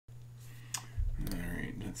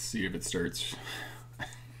Let's see if it starts.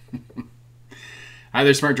 Hi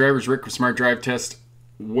there, smart drivers. Rick with Smart Drive Test.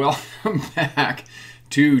 Welcome back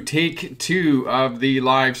to take 2 of the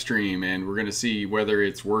live stream, and we're going to see whether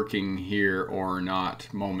it's working here or not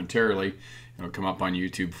momentarily. It'll come up on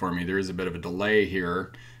YouTube for me. There is a bit of a delay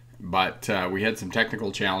here, but we had some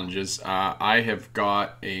technical challenges. I have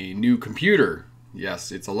got a new computer.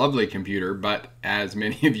 Yes, it's a lovely computer, but as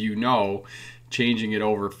many of you know, changing it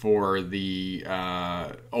over for the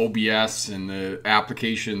OBS and the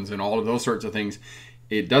applications and all of those sorts of things,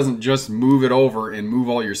 it doesn't just move it over and move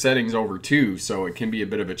all your settings over too, so it can be a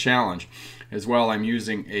bit of a challenge. As well, I'm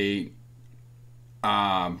using a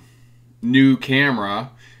new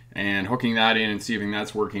camera and hooking that in and seeing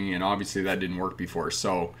that's working, and obviously that didn't work before.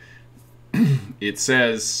 So it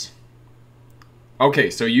says, okay,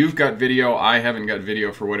 so you've got video, I haven't got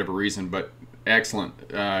video for whatever reason, but excellent.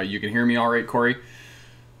 You can hear me all right, Corey?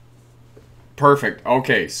 Perfect.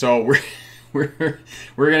 Okay, so we're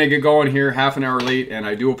gonna get going here, half an hour late, and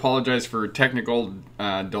I do apologize for technical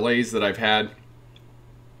delays that I've had.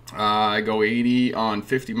 I go 80 on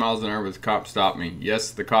 50 miles an hour with the cops stop me.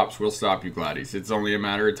 Yes, the cops will stop you, Gladys. It's only a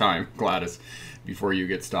matter of time, Gladys, before you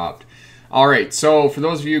get stopped. All right, so for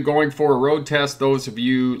those of you going for a road test, those of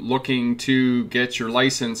you looking to get your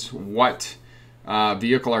license, what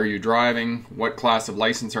vehicle are you driving? What class of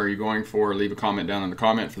license are you going for? Leave a comment down in the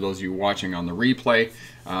comment. For those of you watching on the replay,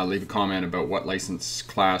 leave a comment about what license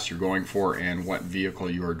class you're going for and what vehicle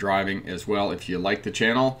you are driving as well. If you like the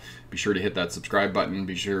channel, be sure to hit that subscribe button.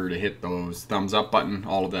 Be sure to hit those thumbs up button.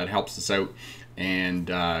 All of that helps us out and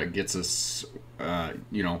gets us,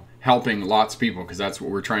 you know, helping lots of people, because that's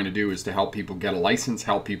what we're trying to do, is to help people get a license,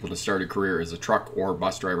 help people to start a career as a truck or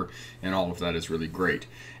bus driver, and all of that is really great.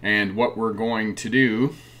 And what we're going to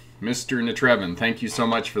do, Mr. Natrevan, thank you so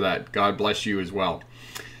much for that. God bless you as well.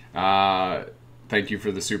 Thank you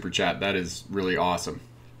for the super chat. That is really awesome.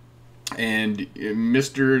 And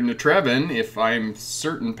Mr. Natrevan, if I'm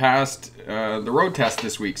certain, passed the road test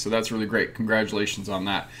this week, so that's really great. Congratulations on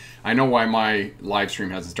that. I know why my live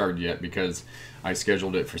stream hasn't started yet, because I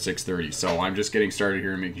scheduled it for 6:30, so I'm just getting started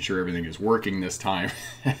here and making sure everything is working this time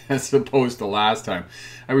as opposed to last time.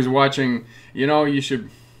 I was watching, you know, you should,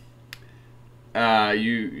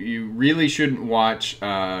 you really shouldn't watch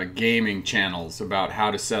gaming channels about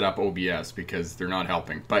how to set up OBS, because they're not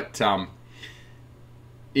helping. But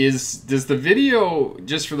does the video,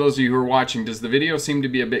 just for those of you who are watching, does the video seem to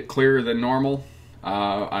be a bit clearer than normal?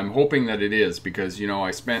 I'm hoping that it is, because, you know, I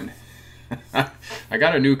spent I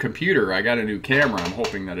got a new computer, I got a new camera. I'm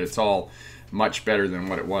hoping that it's all much better than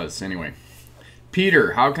what it was. Anyway,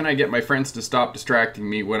 Peter, how can I get my friends to stop distracting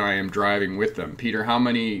me when I am driving with them? Peter, how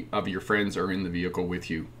many of your friends are in the vehicle with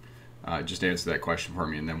you? Just answer that question for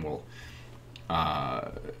me, and then we'll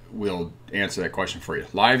answer that question for you.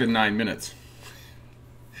 Live in 9 minutes.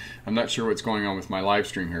 I'm not sure what's going on with my live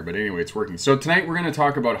stream here, but anyway, it's working. So tonight we're going to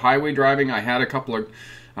talk about highway driving. I had a couple of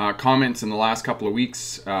comments in the last couple of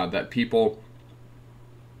weeks that people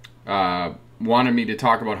wanted me to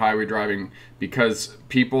talk about highway driving, because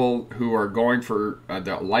people who are going for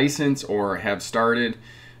the license or have started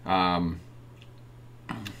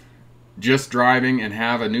just driving and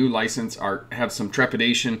have a new license have some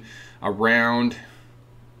trepidation around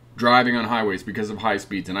driving on highways because of high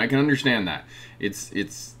speeds, and I can understand that.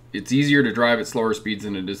 It's easier to drive at slower speeds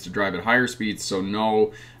than it is to drive at higher speeds, so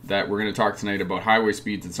know that we're going to talk tonight about highway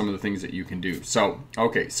speeds and some of the things that you can do. So,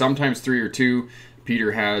 okay, sometimes 3 or 2,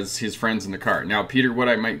 Peter has his friends in the car. Now, Peter, what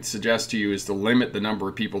I might suggest to you is to limit the number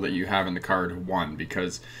of people that you have in the car to 1,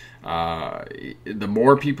 because the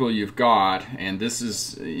more people you've got, and this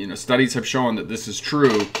is, you know, studies have shown that this is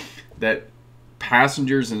true, that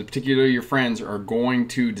passengers, and particularly your friends, are going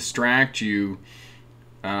to distract you.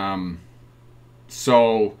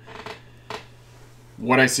 So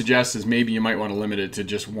what I suggest is maybe you might want to limit it to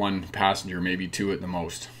just 1 passenger, maybe 2 at the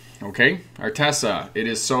most. Okay? Artessa, it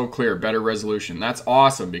is so clear, better resolution. That's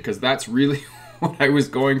awesome, because that's really what I was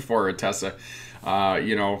going for, Artessa.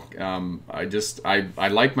 You know, I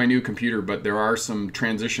like my new computer, but there are some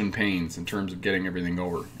transition pains in terms of getting everything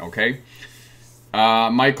over. Okay?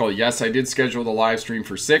 Michael, yes, I did schedule the live stream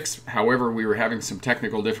for 6. However, we were having some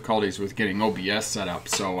technical difficulties with getting OBS set up,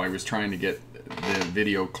 so I was trying to get the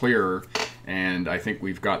video clearer, and I think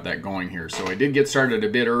we've got that going here. So I did get started a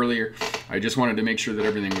bit earlier. I just wanted to make sure that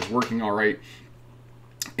everything was working all right.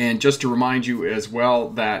 And just to remind you as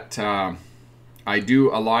well that I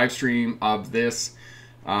do a live stream of this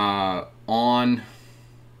on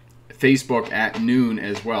Facebook at noon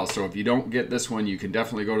as well. So if you don't get this one, you can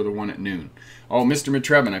definitely go to the one at noon. Oh, Mr.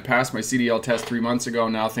 Matrevan, I passed my CDL test 3 months ago.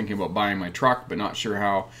 Now thinking about buying my truck, but not sure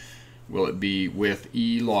how will it be with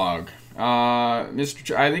E-log? I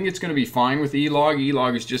think it's going to be fine with E-log.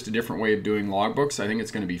 E-log is just a different way of doing logbooks. I think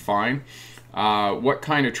it's going to be fine. What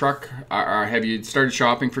kind of truck, have you started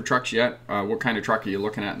shopping for trucks yet? What kind of truck are you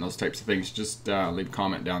looking at and those types of things? Just leave a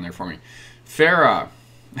comment down there for me. Farah.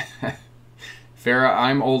 Farah,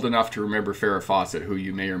 I'm old enough to remember Farrah Fawcett, who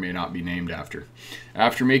you may or may not be named after.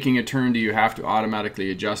 After making a turn, do you have to automatically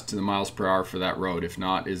adjust to the miles per hour for that road? If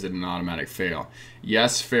not, is it an automatic fail?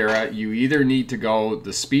 Yes, Farah, you either need to go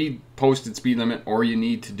the posted speed limit, or you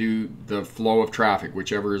need to do the flow of traffic,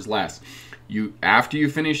 whichever is less. After you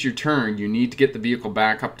finish your turn, you need to get the vehicle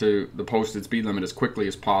back up to the posted speed limit as quickly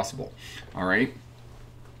as possible. All right?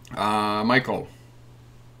 Michael.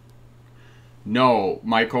 No,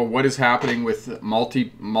 Michael, what is happening with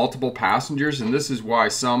multiple passengers? And this is why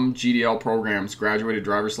some GDL programs, graduated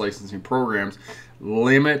driver's licensing programs,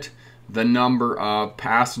 limit the number of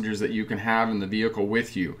passengers that you can have in the vehicle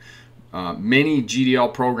with you. Many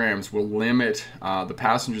GDL programs will limit the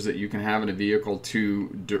passengers that you can have in a vehicle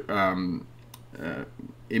to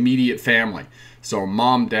immediate family. So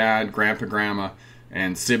mom, dad, grandpa, grandma,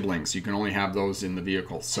 and siblings. You can only have those in the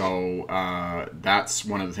vehicle. So that's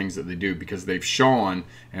one of the things that they do, because they've shown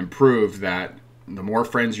and proved that the more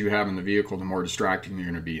friends you have in the vehicle, the more distracting you're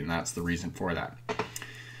going to be, and that's the reason for that.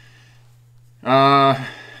 How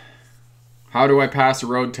do I pass a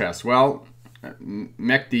road test? Well,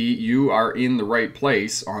 Mekdi, you are in the right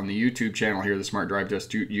place on the YouTube channel here, the Smart Drive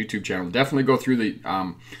Test YouTube channel. Definitely go through the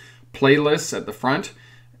playlists at the front,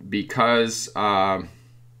 because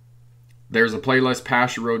there's a playlist,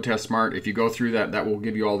 Pass Your Road Test Smart. If you go through that, that will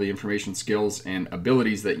give you all the information, skills, and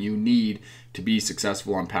abilities that you need to be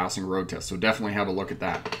successful on passing a road test. So definitely have a look at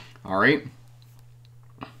that. All right.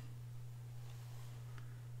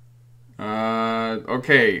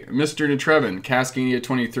 Okay, Mr. Netrevin, Cascadia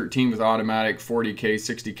 2013 with automatic, 40K,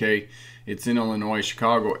 60K. It's in Illinois,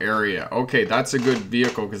 Chicago area. Okay, that's a good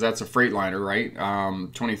vehicle because that's a Freightliner, right?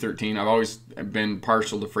 2013. I've always been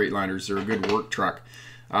partial to Freightliners. They're a good work truck.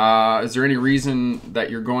 Is there any reason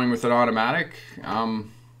that you're going with an automatic?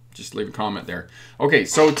 Just leave a comment there. Okay,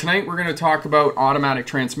 so tonight we're going to talk about automatic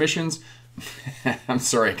transmissions. I'm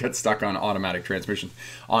sorry, I got stuck on automatic transmissions.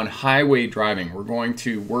 On highway driving, we're going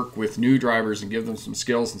to work with new drivers and give them some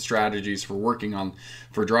skills and strategies for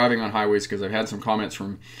driving on highways, because I've had some comments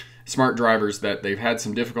from smart drivers that they've had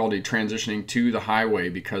some difficulty transitioning to the highway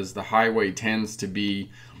because the highway tends to be,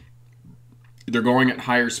 they're going at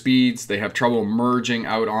higher speeds, they have trouble merging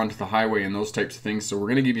out onto the highway and those types of things. So we're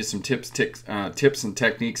going to give you some tips and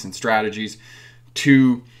techniques and strategies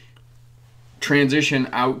to transition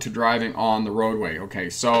out to driving on the roadway.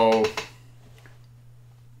 Okay, so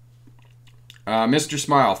Mr.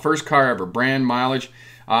 Smile, first car ever, brand, mileage.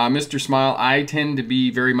 Mr. Smile, I tend to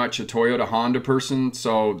be very much a Toyota Honda person,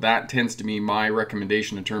 so that tends to be my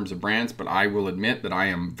recommendation in terms of brands, but I will admit that I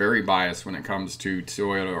am very biased when it comes to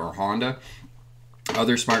Toyota or Honda.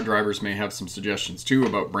 Other smart drivers may have some suggestions too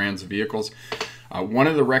about brands of vehicles. One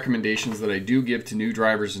of the recommendations that I do give to new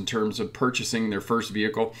drivers in terms of purchasing their first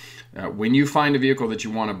vehicle, when you find a vehicle that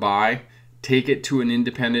you want to buy, take it to an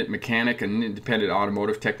independent mechanic, an independent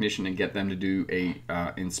automotive technician, and get them to do a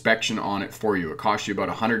inspection on it for you. It costs you about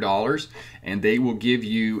 $100, and they will give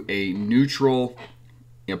you a neutral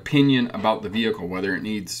opinion about the vehicle, whether it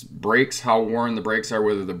needs brakes, how worn the brakes are,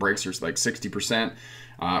 whether the brakes are like 60%,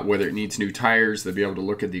 whether it needs new tires. They'll be able to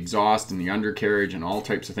look at the exhaust and the undercarriage and all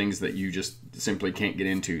types of things that you just simply can't get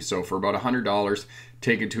into. So for about $100,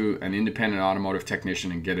 take it to an independent automotive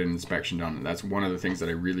technician and get an inspection done. And that's one of the things that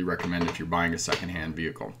I really recommend if you're buying a secondhand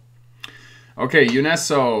vehicle. Okay,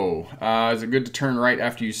 UNESCO. Is it good to turn right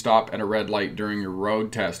after you stop at a red light during your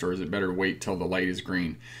road test, or is it better to wait till the light is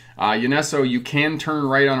green? UNESCO, you can turn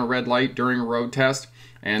right on a red light during a road test.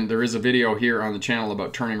 And there is a video here on the channel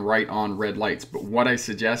about turning right on red lights. But what I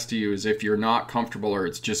suggest to you is if you're not comfortable, or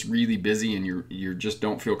it's just really busy and you just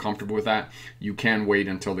don't feel comfortable with that, you can wait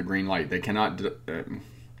until the green light. They cannot,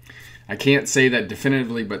 I can't say that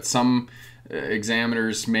definitively, but some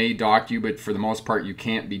examiners may dock you, but for the most part, you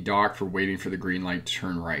can't be docked for waiting for the green light to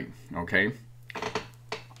turn right, okay?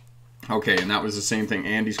 Okay, and that was the same thing.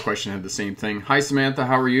 Andy's question had the same thing. Hi, Samantha,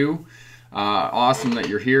 how are you? Awesome that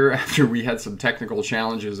you're here after we had some technical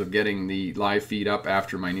challenges of getting the live feed up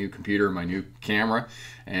after my new computer, my new camera,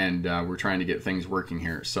 and we're trying to get things working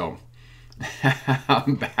here. So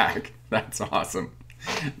I'm back. That's awesome.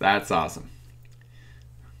 That's awesome.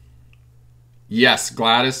 Yes,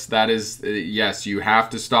 Gladys, that is, yes, you have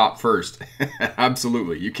to stop first.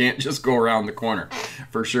 Absolutely. You can't just go around the corner.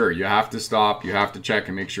 For sure. You have to stop. You have to check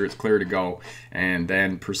and make sure it's clear to go and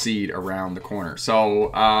then proceed around the corner.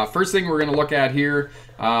 So first thing we're going to look at here,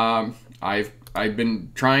 I've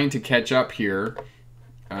been trying to catch up here.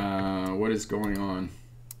 What is going on?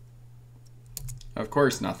 Of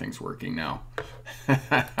course nothing's working now.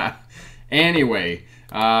 Anyway,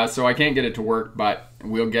 so I can't get it to work, but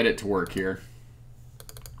we'll get it to work here.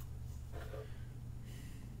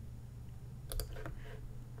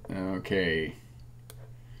 Okay,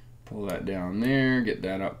 pull that down there, get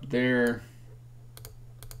that up there.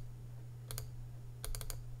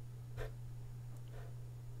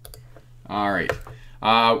 All right.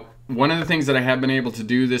 One of the things that I have been able to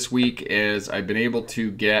do this week is I've been able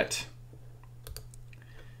to get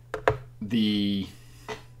the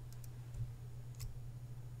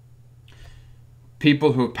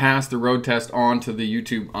people who have passed the road test onto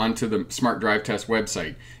the Smart Drive Test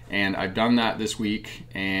website. And I've done that this week,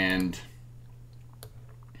 and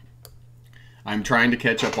I'm trying to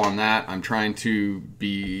catch up on that. I'm trying to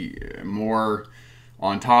be more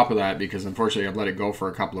on top of that because unfortunately I've let it go for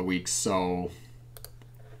a couple of weeks. So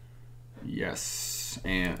yes,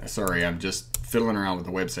 and sorry, I'm just fiddling around with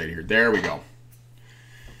the website here. There we go.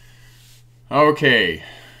 Okay.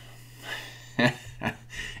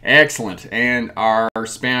 Excellent, and our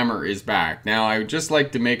spammer is back. Now, I would just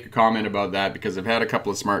like to make a comment about that because I've had a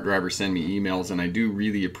couple of smart drivers send me emails, and I do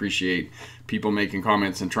really appreciate people making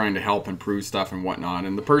comments and trying to help improve stuff and whatnot.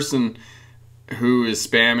 And the person who is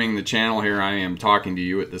spamming the channel here, I am talking to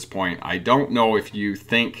you at this point. I don't know if you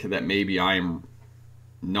think that maybe I am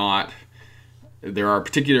not... There are a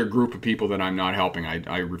particular group of people that I'm not helping.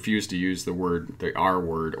 I refuse to use the word, the R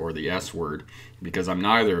word or the S word, because I'm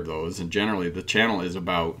neither of those. And generally, the channel is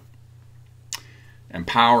about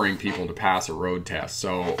empowering people to pass a road test.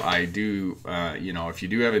 So I do, you know, if you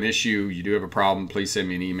do have an issue, you do have a problem, please send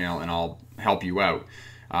me an email and I'll help you out.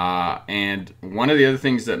 And one of the other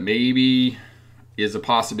things that maybe is a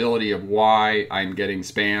possibility of why I'm getting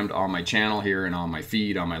spammed on my channel here and on my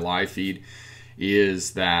feed, on my live feed,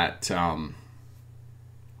 is that...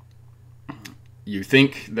 you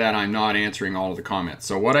think that I'm not answering all of the comments.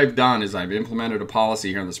 So what I've done is I've implemented a policy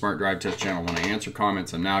here on the Smart Drive Test channel. When I answer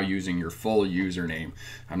comments, I'm now using your full username.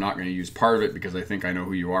 I'm not going to use part of it because I think I know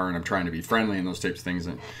who you are and I'm trying to be friendly and those types of things.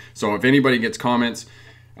 So if anybody gets comments,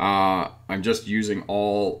 I'm just using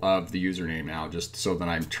all of the username now, just so that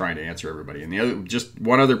I'm trying to answer everybody. And the other, just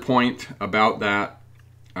one other point about that,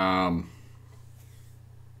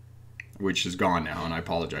 which is gone now, and I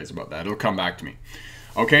apologize about that. It'll come back to me.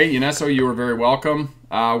 Okay, Unesso, you are very welcome.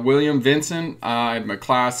 William Vincent, I'm a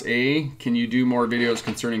Class A. Can you do more videos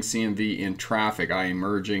concerning CMV in traffic? I am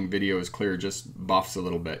merging. Video is clear, just buffs a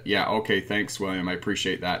little bit. Yeah, okay, thanks, William. I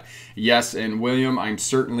appreciate that. Yes, and William, I'm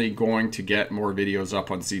certainly going to get more videos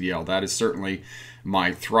up on CDL. That is certainly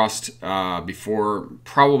my thrust before,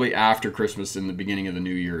 probably after Christmas and the beginning of the New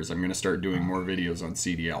Year's. I'm going to start doing more videos on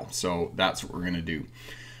CDL. So that's what we're going to do.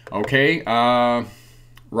 Okay,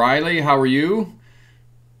 Riley, how are you?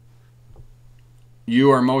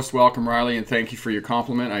 You are most welcome, Riley, and thank you for your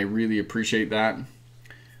compliment. I really appreciate that.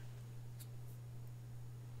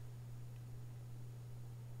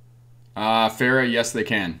 Farah, yes, they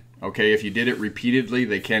can. Okay, if you did it repeatedly,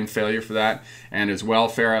 they can fail you for that. And as well,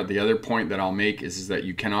 Farah, the other point that I'll make is that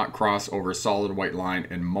you cannot cross over a solid white line,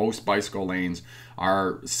 and most bicycle lanes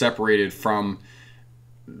are separated from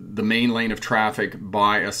the main lane of traffic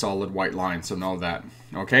by a solid white line, so know that.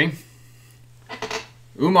 Okay?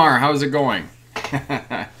 Umar, how's it going?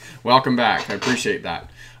 Welcome back. I appreciate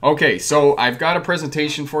that. Okay, so I've got a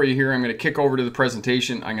presentation for you here. I'm going to kick over to the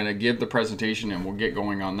presentation. I'm going to give the presentation and we'll get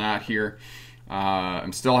going on that here.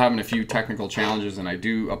 I'm still having a few technical challenges, and I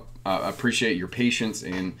do appreciate your patience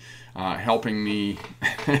in helping me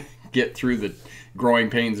get through the growing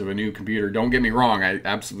pains of a new computer. Don't get me wrong, I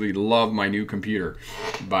absolutely love my new computer,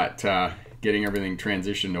 but getting everything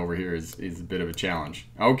transitioned over here is a bit of a challenge.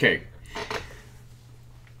 Okay.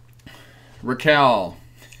 Raquel.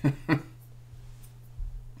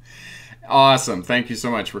 Awesome. Thank you so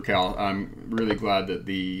much, Raquel. I'm really glad that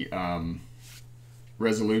the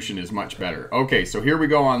resolution is much better. Okay, so here we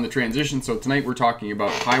go on the transition. So tonight we're talking about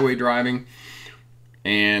highway driving.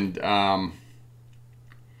 And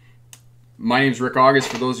my name is Rick August.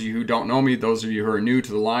 For those of you who don't know me, those of you who are new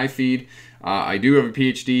to the live feed, I do have a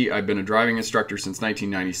PhD. I've been a driving instructor since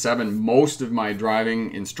 1997. Most of my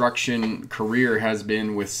driving instruction career has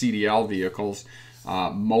been with CDL vehicles,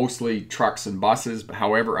 mostly trucks and buses.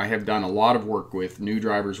 However, I have done a lot of work with new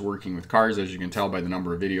drivers working with cars, as you can tell by the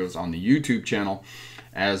number of videos on the YouTube channel,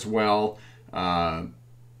 as well I've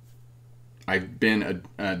been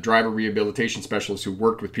a driver rehabilitation specialist who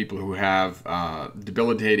worked with people who have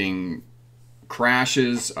debilitating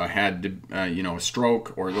crashes, had a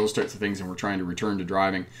stroke or those types of things, and we're trying to return to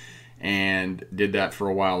driving, and did that for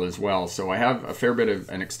a while as well. So I have a fair bit of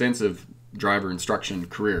an extensive driver instruction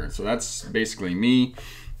career. So that's basically me.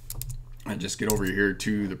 I just get over here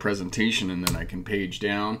to the presentation and then I can page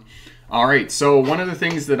down. All right, so one of the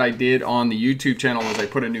things that I did on the YouTube channel was I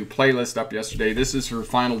put a new playlist up yesterday. This is for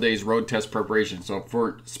final day's road test preparation. So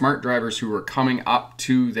for smart drivers who are coming up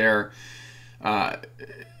to their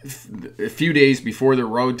a few days before the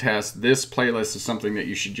road test, this playlist is something that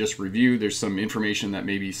you should just review. There's some information that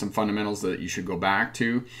maybe some fundamentals that you should go back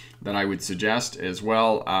to that I would suggest as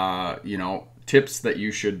well. Tips that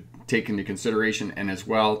you should take into consideration, and as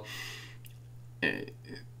well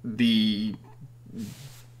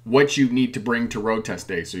what you need to bring to road test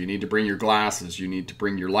day. So you need to bring your glasses, you need to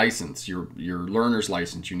bring your license, your learner's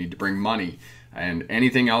license, you need to bring money, and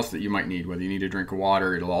anything else that you might need, whether you need a drink of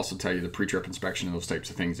water. It'll also tell you the pre-trip inspection and those types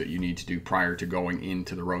of things that you need to do prior to going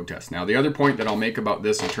into the road test. Now, the other point that I'll make about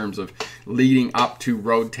this in terms of leading up to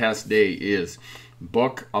road test day is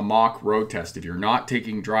book a mock road test. If you're not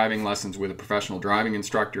taking driving lessons with a professional driving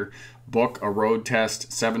instructor, book a road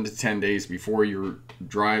test 7 to 10 days before your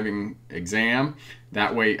driving exam.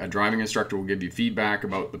 That way a driving instructor will give you feedback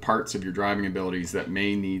about the parts of your driving abilities that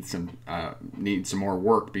may need some more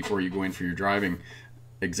work before you go in for your driving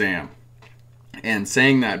exam. And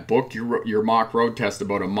saying that, book your mock road test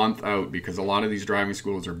about a month out, because a lot of these driving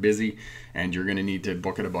schools are busy and you're going to need to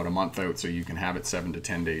book it about a month out so you can have it 7 to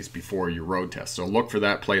 10 days before your road test. So look for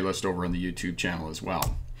that playlist over on the YouTube channel as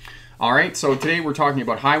well. All right, so today we're talking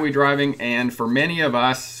about highway driving, and for many of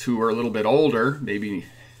us who are a little bit older, maybe,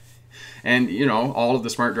 and all of the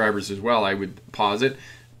smart drivers as well, I would posit,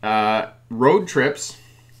 road trips.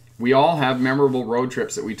 We all have memorable road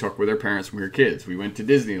trips that we took with our parents when we were kids. We went to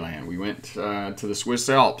Disneyland. We went to the Swiss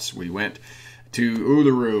Alps. We went to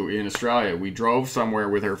Uluru in Australia. We drove somewhere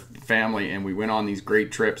with our family, and we went on these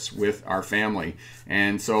great trips with our family.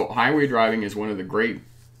 And so highway driving is one of the great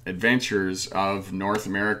adventures of North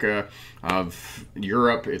America, of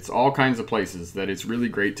Europe. It's all kinds of places that it's really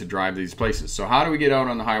great to drive these places. So how do we get out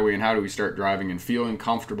on the highway, and how do we start driving and feeling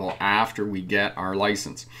comfortable after we get our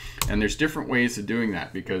license? And there's different ways of doing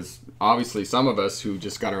that, because obviously some of us who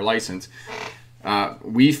just got our license,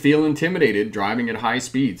 we feel intimidated driving at high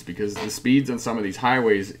speeds, because the speeds on some of these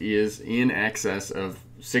highways is in excess of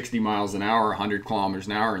 60 miles an hour, 100 kilometers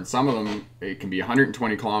an hour, and some of them, it can be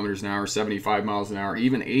 120 kilometers an hour, 75 miles an hour,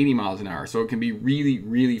 even 80 miles an hour. So it can be really,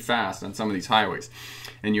 really fast on some of these highways.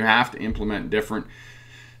 And you have to implement different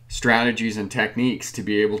strategies and techniques to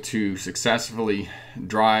be able to successfully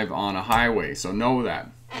drive on a highway. So know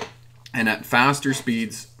that. And at faster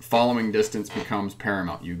speeds, following distance becomes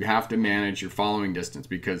paramount. You have to manage your following distance,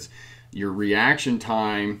 because your reaction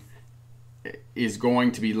time is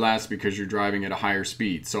going to be less because you're driving at a higher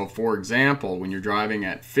speed. So for example, when you're driving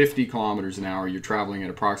at 50 kilometers an hour, you're traveling at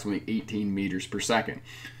approximately 18 meters per second.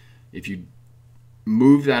 If you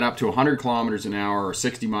move that up to 100 kilometers an hour or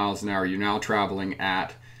 60 miles an hour, you're now traveling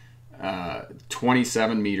at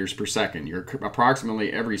 27 meters per second. You're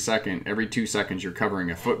approximately every 2 seconds, you're covering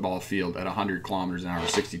a football field at 100 kilometers an hour,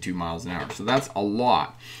 62 miles an hour. So that's a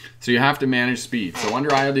lot. So you have to manage speed. So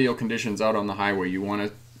under ideal conditions out on the highway, you want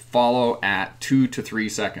to follow at 2 to 3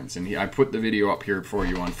 seconds. And I put the video up here for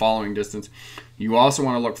you on following distance. You also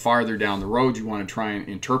want to look farther down the road. You want to try and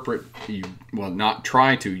interpret, you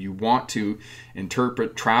want to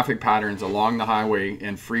interpret traffic patterns along the highway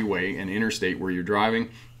and freeway and interstate where you're driving.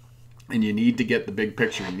 And you need to get the big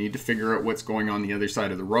picture. You need to figure out what's going on the other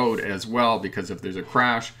side of the road as well, because if there's a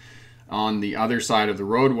crash on the other side of the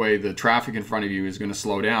roadway, the traffic in front of you is going to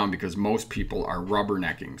slow down, because most people are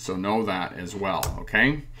rubbernecking. So know that as well,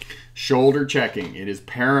 okay? Shoulder checking. It is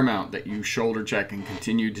paramount that you shoulder check and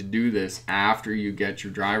continue to do this after you get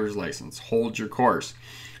your driver's license. Hold your course.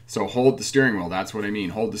 So hold the steering wheel. That's what I mean.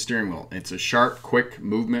 Hold the steering wheel. It's a sharp, quick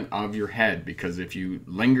movement of your head, because if you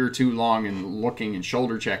linger too long and looking and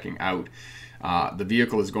shoulder checking out, the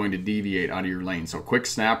vehicle is going to deviate out of your lane. So quick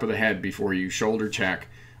snap of the head before you shoulder check,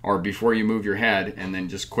 or before you move your head, and then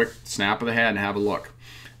just quick snap of the head and have a look.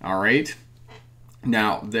 All right.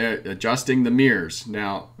 Now, adjusting the mirrors.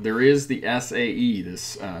 Now, there is the SAE,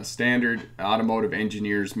 this standard automotive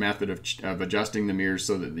engineer's method of adjusting the mirrors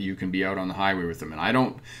so that you can be out on the highway with them. And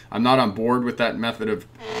I'm not on board with that method of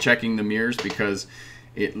checking the mirrors, because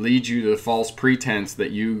it leads you to the false pretense that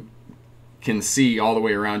you can see all the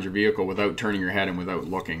way around your vehicle without turning your head and without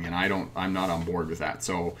looking, and I'm not on board with that.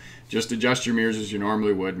 So just adjust your mirrors as you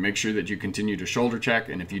normally would. Make sure that you continue to shoulder check,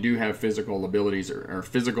 and if you do have physical abilities or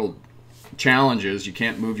physical challenges, you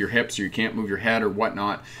can't move your hips or you can't move your head or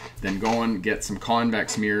whatnot, then go and get some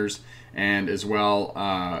convex mirrors. And as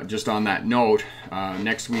well, just on that note,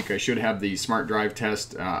 next week I should have the Smart Drive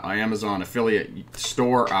Test Amazon affiliate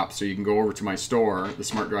store up, so you can go over to my store, the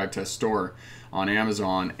Smart Drive Test store on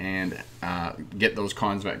Amazon, and get those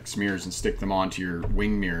convex mirrors and stick them onto your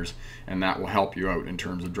wing mirrors, and that will help you out in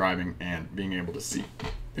terms of driving and being able to see,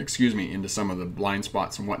 into some of the blind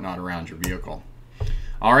spots and whatnot around your vehicle.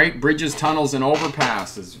 All right, bridges, tunnels, and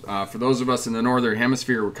overpasses. For those of us in the Northern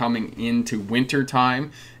Hemisphere, we're coming into winter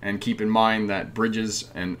time, and keep in mind that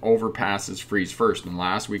bridges and overpasses freeze first. And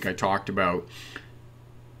last week I talked about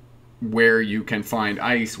where you can find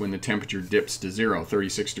ice when the temperature dips to 0,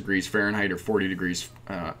 36 degrees Fahrenheit or 40 degrees,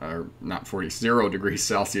 or not 40, 0 degrees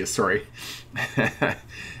Celsius, sorry.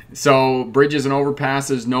 So bridges and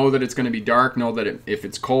overpasses, know that it's going to be dark. Know that if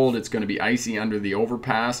it's cold, it's going to be icy under the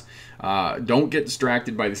overpass. Don't get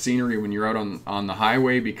distracted by the scenery when you're out on the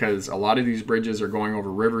highway, because a lot of these bridges are going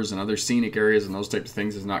over rivers and other scenic areas, and those types of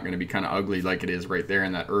things is not going to be kind of ugly like it is right there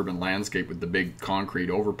in that urban landscape with the big concrete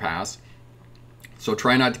overpass. So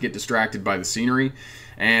try not to get distracted by the scenery.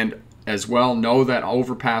 And as well, know that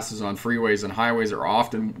overpasses on freeways and highways are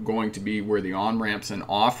often going to be where the on-ramps and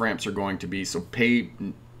off-ramps are going to be. So pay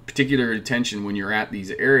particular attention when you're at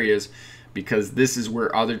these areas, because this is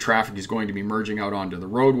where other traffic is going to be merging out onto the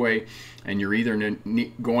roadway, and you're either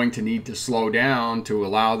going to need to slow down to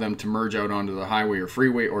allow them to merge out onto the highway or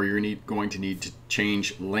freeway, or you're going to need to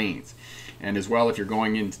change lanes. And as well, if you're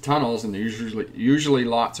going into tunnels, and there's usually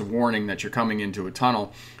lots of warning that you're coming into a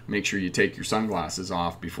tunnel, make sure you take your sunglasses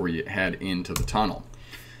off before you head into the tunnel.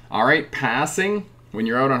 All right, passing. When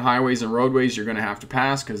you're out on highways and roadways, you're going to have to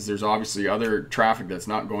pass, because there's obviously other traffic that's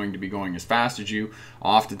not going to be going as fast as you.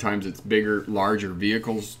 Oftentimes it's bigger, larger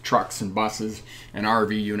vehicles, trucks and buses and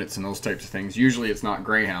RV units and those types of things. Usually it's not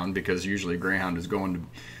Greyhound, because usually Greyhound is going to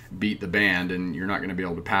beat the band and you're not going to be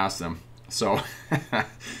able to pass them. So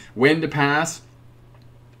when to pass,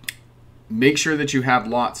 make sure that you have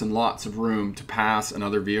lots and lots of room to pass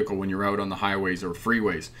another vehicle when you're out on the highways or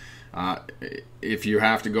freeways. If you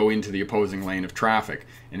have to go into the opposing lane of traffic.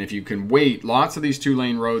 And if you can wait, lots of these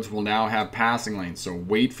 2-lane roads will now have passing lanes, so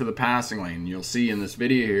wait for the passing lane. You'll see in this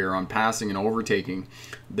video here on passing and overtaking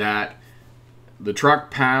that the truck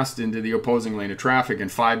passed into the opposing lane of traffic, and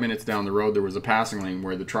 5 minutes down the road there was a passing lane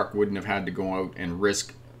where the truck wouldn't have had to go out and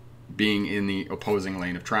risk being in the opposing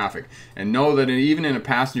lane of traffic. And know that even in a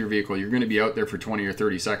passenger vehicle, you're going to be out there for 20 or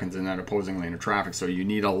 30 seconds in that opposing lane of traffic, so you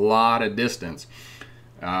need a lot of distance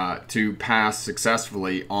to pass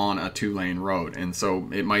successfully on a 2-lane road. And so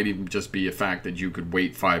it might even just be a fact that you could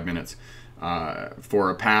wait 5 minutes for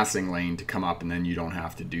a passing lane to come up, and then you don't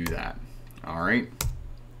have to do that. All right.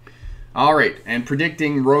 All right, and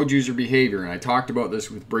predicting road user behavior. And I talked about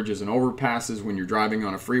this with bridges and overpasses. When you're driving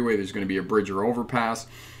on a freeway, there's going to be a bridge or overpass,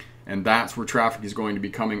 and that's where traffic is going to be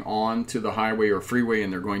coming on to the highway or freeway,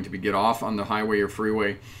 and they're going to get off on the highway or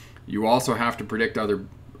freeway. You also have to predict other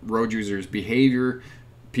road users' behavior.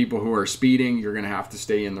 People who are speeding, you're going to have to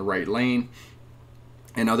stay in the right lane.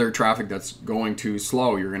 And other traffic that's going too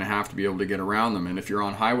slow, you're going to have to be able to get around them. And if you're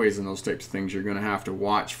on highways and those types of things, you're going to have to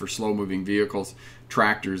watch for slow-moving vehicles,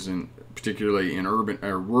 tractors, and particularly in urban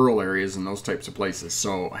or rural areas and those types of places.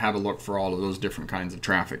 So have a look for all of those different kinds of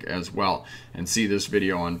traffic as well. And see this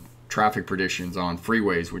video on traffic predictions on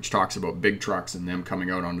freeways, which talks about big trucks and them coming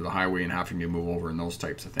out onto the highway and having to move over and those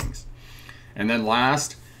types of things. And then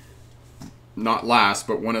not last,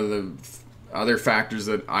 but one of the other factors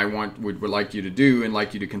that I would like you to do and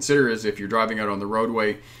like you to consider is, if you're driving out on the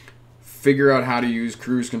roadway, figure out how to use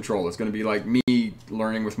cruise control. It's going to be like me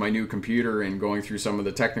learning with my new computer and going through some of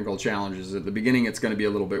the technical challenges. At the beginning, it's going to be a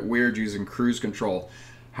little bit weird using cruise control.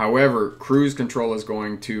 However, cruise control is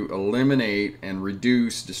going to eliminate and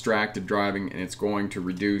reduce distracted driving, and it's going to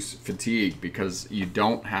reduce fatigue, because you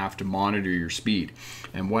don't have to monitor your speed.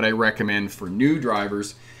 And what I recommend for new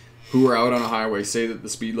drivers who are out on a highway, say that the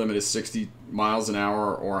speed limit is 60 miles an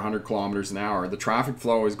hour or 100 kilometers an hour, the traffic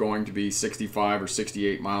flow is going to be 65 or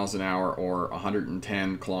 68 miles an hour or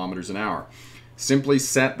 110 kilometers an hour. Simply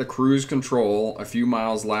set the cruise control a few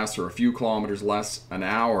miles less or a few kilometers less an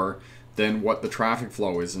hour than what the traffic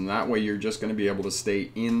flow is, and that way you're just going to be able to stay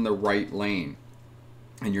in the right lane,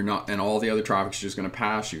 and all the other traffic's just going to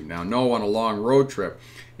pass you. Now, no, on a long road trip,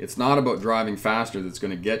 it's not about driving faster that's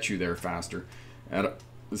going to get you there faster.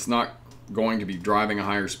 It's not going to be driving a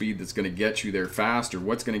higher speed that's going to get you there faster.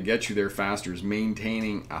 What's going to get you there faster is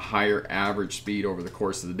maintaining a higher average speed over the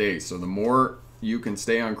course of the day. So the more you can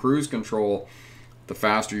stay on cruise control, the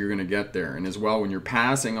faster you're going to get there. And as well, when you're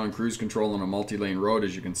passing on cruise control on a multi-lane road,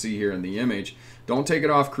 as you can see here in the image, don't take it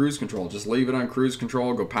off cruise control. Just leave it on cruise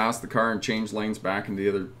control, go past the car and change lanes back into the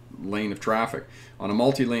other lane of traffic. On a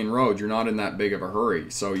multi-lane road, you're not in that big of a hurry,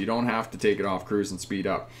 so you don't have to take it off cruise and speed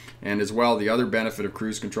up. And as well, the other benefit of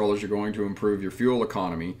cruise control is you're going to improve your fuel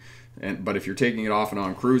economy. But if you're taking it off and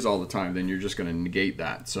on cruise all the time, then you're just going to negate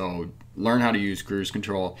that. So learn how to use cruise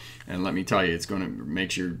control, and let me tell you, it's going to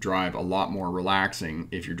make your drive a lot more relaxing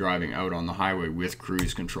if you're driving out on the highway with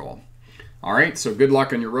cruise control. All right, so good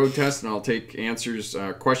luck on your road test, and I'll take answers,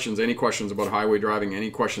 questions, any questions about highway driving, any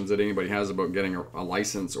questions that anybody has about getting a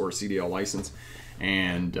license or a CDL license,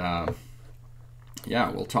 and yeah,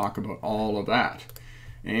 we'll talk about all of that.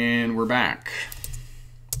 And we're back.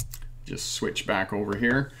 Just switch back over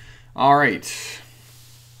here. All right.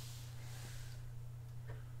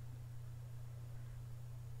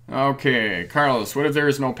 Okay, Carlos, what if there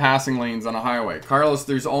is no passing lanes on a highway? Carlos,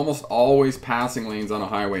 there's almost always passing lanes on a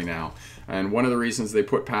highway now. And one of the reasons they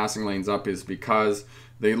put passing lanes up is because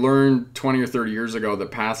they learned 20 or 30 years ago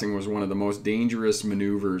that passing was one of the most dangerous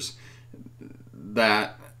maneuvers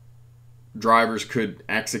that drivers could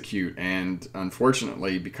execute. And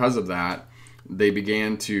unfortunately, because of that, they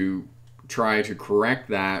began to try to correct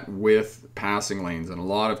that with passing lanes, and a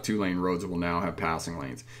lot of 2-lane roads will now have passing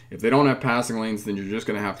lanes. If they don't have passing lanes, then you're just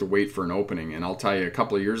going to have to wait for an opening. And I'll tell you, a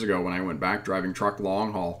couple of years ago when I went back driving truck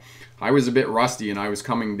long haul, I was a bit rusty, and I was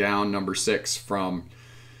coming down number 6 from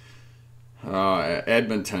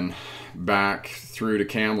Edmonton back through to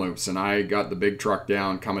Kamloops, and I got the big truck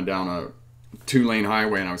down coming down a 2-lane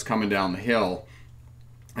highway, and I was coming down the hill,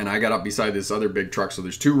 and I got up beside this other big truck. So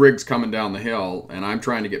there's 2 rigs coming down the hill, and I'm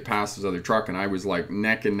trying to get past this other truck, and I was like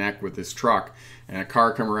neck and neck with this truck, and a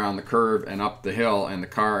car come around the curve and up the hill,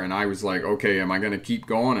 and I was like, okay, am I going to keep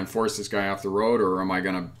going and force this guy off the road, or am I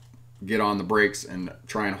going to get on the brakes and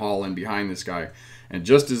try and haul in behind this guy? And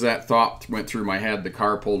just as that thought went through my head, the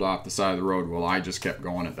car pulled off the side of the road. Well, I just kept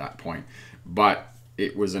going at that point. But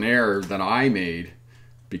it was an error that I made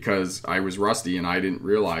because I was rusty and I didn't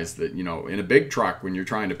realize that, you know, in a big truck, when you're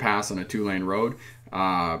trying to pass on a 2-lane road,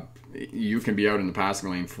 you can be out in the passing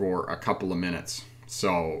lane for a couple of minutes.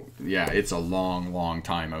 So yeah, it's a long, long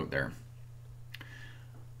time out there.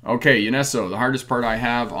 Okay, Unesso, the hardest part I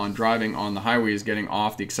have on driving on the highway is getting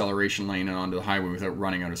off the acceleration lane and onto the highway without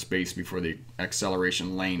running out of space before the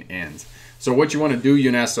acceleration lane ends. So what you want to do,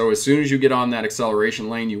 Unesso, as soon as you get on that acceleration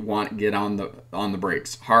lane, you want to get on the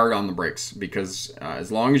brakes, hard on the brakes, because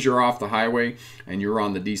as long as you're off the highway and you're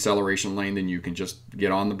on the deceleration lane, then you can just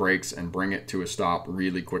get on the brakes and bring it to a stop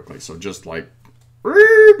really quickly. So just like,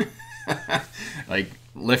 like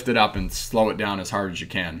lift it up and slow it down as hard as you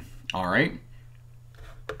can. All right.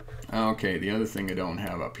 Okay, the other thing I don't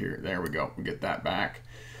have up here. There we go. We'll get that back.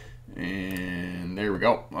 And there we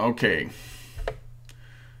go. Okay.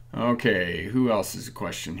 Okay, who else is a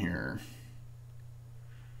question here?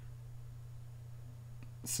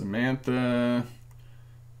 Samantha.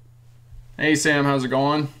 Hey, Sam, how's it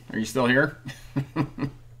going? Are you still here?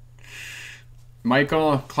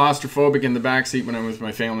 Michael, claustrophobic in the backseat when I'm with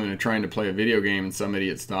my family and trying to play a video game and some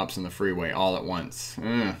idiot stops in the freeway all at once.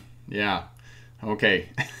 Yeah. Okay.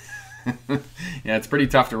 Yeah, it's pretty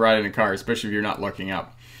tough to ride in a car, especially if you're not looking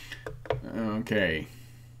up. Okay.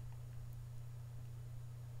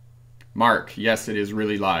 Mark, yes, it is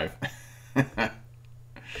really live. It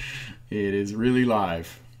is really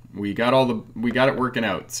live. We got it working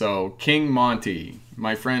out. So King Monty,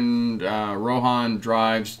 my friend Rohan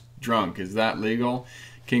drives drunk. Is that legal?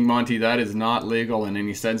 King Monty, that is not legal in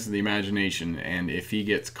any sense of the imagination. And if he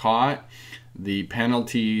gets caught, the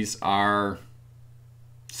penalties are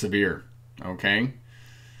severe. Okay.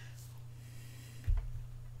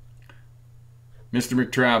 Mr.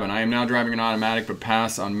 McTravin, I am now driving an automatic but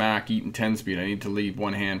pass on Mac eating 10-speed. I need to leave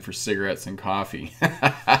one hand for cigarettes and coffee.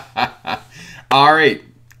 All right.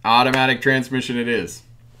 Automatic transmission it is.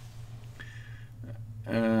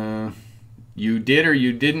 You did or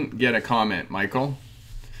you didn't get a comment, Michael.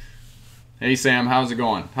 Hey, Sam, how's it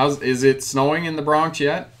going? Is it snowing in the Bronx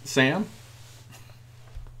yet, Sam?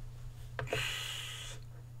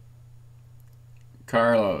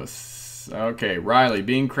 Carlos. Okay, Riley.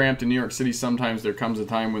 Being cramped in New York City, sometimes there comes a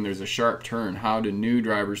time when there's a sharp turn. How do new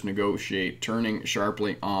drivers negotiate turning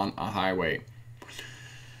sharply on a highway?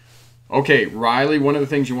 Okay, Riley, one of the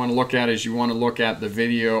things you want to look at is you want to look at the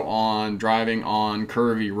video on driving on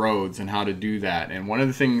curvy roads and how to do that. And one of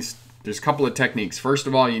the things there's a couple of techniques. First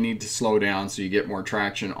of all, you need to slow down so you get more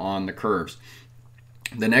traction on the curves.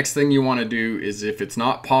 The next thing you want to do is, if it's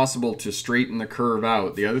not possible to straighten the curve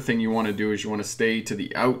out, the other thing you want to do is you want to stay to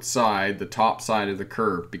the outside, the top side of the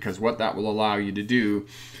curve, because what that will allow you to do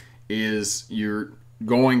is you're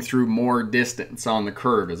going through more distance on the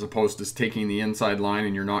curve as opposed to taking the inside line,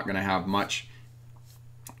 and you're not going to have much.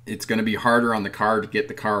 It's going to be harder on the car to get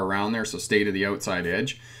the car around there, so stay to the outside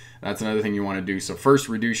edge. That's another thing you want to do. So first,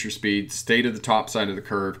 reduce your speed, stay to the top side of the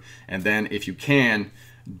curve, and then if you can,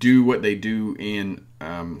 do what they do in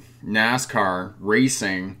NASCAR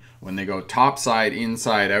racing when they go top side,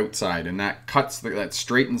 inside, outside, and that that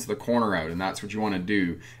straightens the corner out, and that's what you want to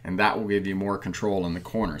do, and that will give you more control in the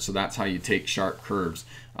corner. So that's how you take sharp curves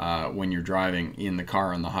when you're driving in the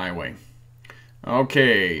car on the highway.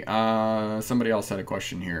 Okay, somebody else had a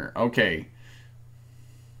question here. Okay.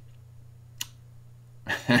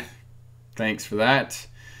 Thanks for that.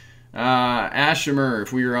 Ashimer,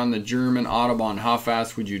 if we were on the German Autobahn, how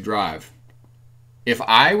fast would you drive? If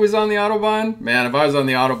I was on the Autobahn? Man, if I was on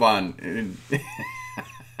the Autobahn,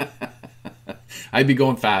 I'd be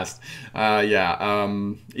going fast. Yeah,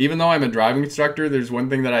 even though I'm a driving instructor, there's one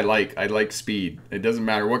thing that I like. I like speed. It doesn't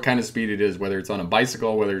matter what kind of speed it is, whether it's on a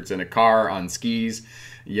bicycle, whether it's in a car, on skis.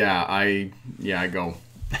 Yeah, I go.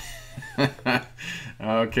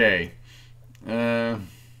 Okay.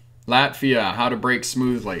 Latvia, how to brake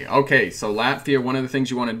smoothly. Okay, so Latvia, one of the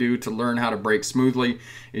things you want to do to learn how to brake smoothly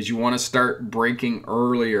is you want to start braking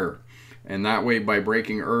earlier. And that way, by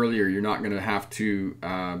braking earlier, you're not going to have to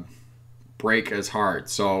brake as hard.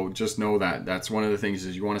 So just know that. That's one of the things,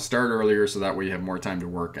 is you want to start earlier so that way you have more time to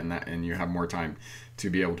work, and you have more time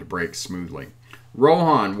to be able to brake smoothly.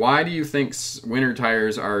 Rohan, why do you think winter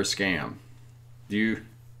tires are a scam? Do you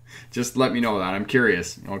just let me know that? I'm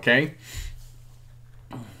curious, okay?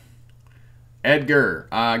 Edgar,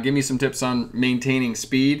 give me some tips on maintaining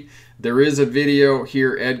speed. There is a video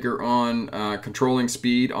here, Edgar, on controlling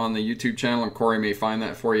speed on the YouTube channel, and Corey may find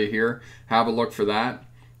that for you here. Have a look for that.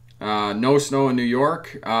 No snow in New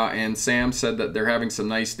York, and Sam said that they're having some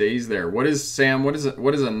nice days there. What is, Sam, what is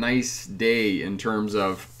a nice day in terms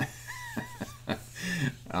of...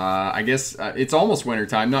 I guess it's almost winter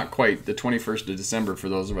time, not quite, the 21st of December for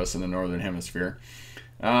those of us in the Northern Hemisphere.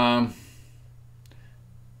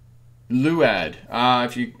 Luad,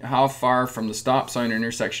 how far from the stop sign or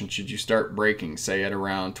intersection should you start braking? Say at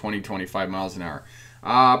around 20-25 miles an hour.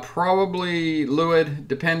 Probably, Luad,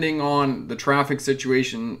 depending on the traffic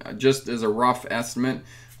situation, just as a rough estimate,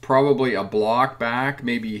 probably a block back,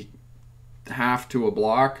 maybe half to a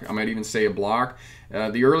block. I might even say a block.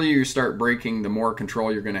 The earlier you start braking, the more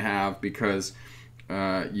control you're going to have, because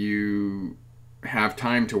you have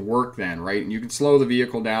time to work then, right? And you can slow the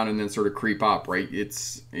vehicle down and then sort of creep up, right?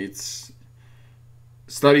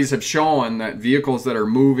 Studies have shown that vehicles that are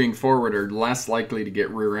moving forward are less likely to get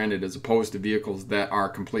rear-ended as opposed to vehicles that are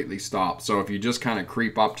completely stopped. So if you just kind of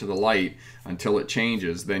creep up to the light until it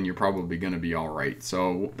changes, then you're probably going to be all right.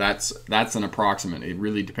 So that's an approximate. It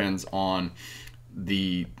really depends on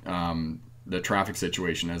the traffic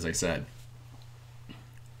situation, as I said.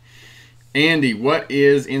 Andy, what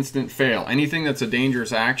is instant fail? Anything that's a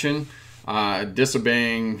dangerous action,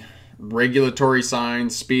 disobeying regulatory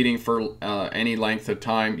signs, speeding for any length of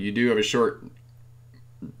time. You do have a short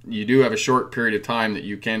period of time that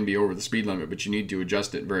you can be over the speed limit, but you need to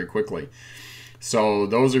adjust it very quickly. So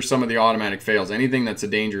those are some of the automatic fails. Anything that's a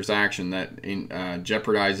dangerous action that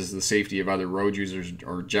jeopardizes the safety of other road users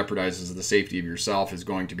or jeopardizes the safety of yourself is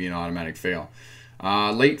going to be an automatic fail.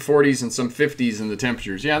 Late 40s and some 50s in the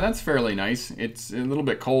temperatures. Yeah, that's fairly nice. It's a little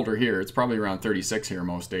bit colder here. It's probably around 36 here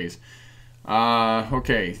most days.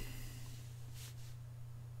 Okay.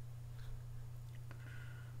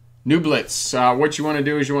 New Blitz. What you want to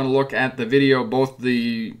do is you want to look at the video, both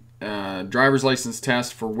the driver's license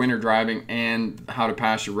test for winter driving and how to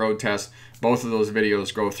pass your road test. Both of those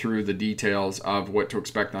videos go through the details of what to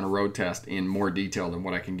expect on a road test in more detail than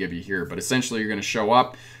what I can give you here. But essentially, you're going to show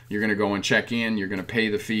up, you're going to go and check in, you're going to pay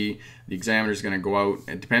the fee, the examiner's going to go out,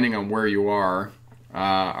 and depending on where you are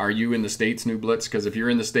you in the States, New Blitz? Because if you're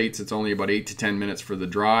in the States, it's only about 8 to 10 minutes for the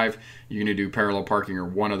drive. You're going to do parallel parking or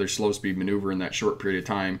one other slow speed maneuver in that short period of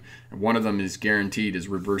time. And one of them is guaranteed is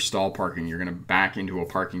reverse stall parking. You're going to back into a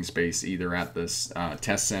parking space either at this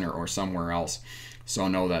test center or somewhere else. So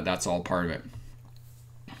know that that's all part of it.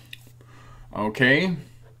 Okay.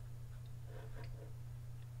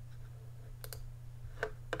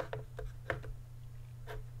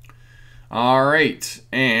 All right.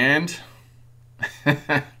 And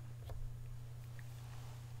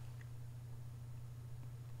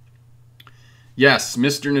Yes,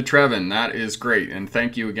 Mr. Natrevin, that is great. And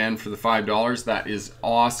thank you again for the $5. That is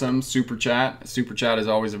awesome. Super chat. Super chat is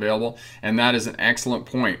always available. And that is an excellent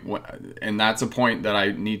point. And that's a point that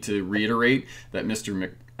I need to reiterate that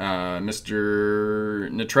Mr.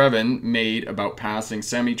 Natrevin made about passing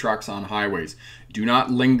semi-trucks on highways. Do not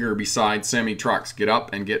linger beside semi-trucks. Get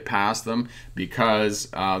up and get past them, because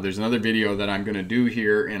there's another video that I'm going to do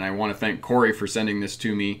here, and I want to thank Corey for sending this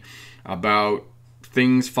to me, about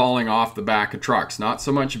things falling off the back of trucks. Not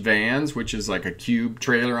so much vans, which is like a cube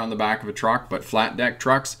trailer on the back of a truck, but flat deck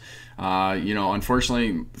trucks. You know,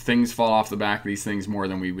 unfortunately, things fall off the back of these things more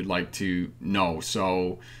than we would like to know.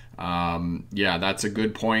 So, yeah, that's a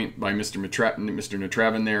good point by Mr.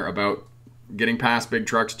 Natrevin there about getting past big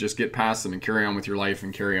trucks. Just get past them and carry on with your life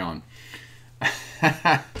and carry on.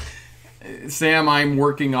 Sam, I'm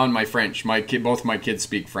working on my French. Both my kids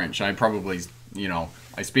speak French. I probably, you know,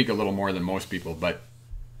 I speak a little more than most people, but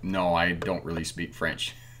no, I don't really speak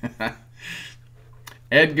French.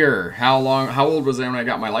 Edgar, how old was I when I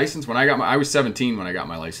got my license? I was 17 when I got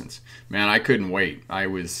my license. Man, I couldn't wait. I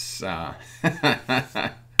was,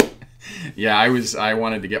 yeah, I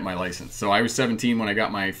wanted to get my license. So I was 17 when I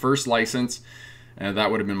got my first license.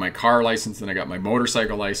 That would have been my car license. Then I got my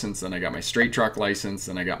motorcycle license. Then I got my straight truck license.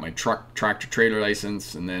 Then I got my tractor trailer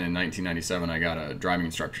license. And then in 1997, I got a driving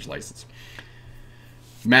instructor's license.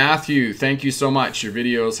 Matthew, thank you so much. Your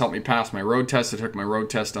videos helped me pass my road test. I took my road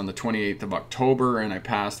test on the 28th of October, and I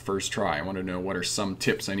passed first try. I want to know what are some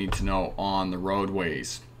tips I need to know on the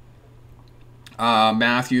roadways.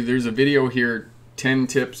 Matthew, there's a video here, 10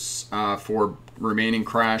 tips for remaining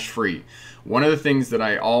crash-free. One of the things that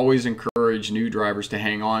I always encourage new drivers to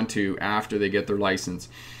hang on to after they get their license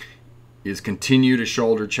is continue to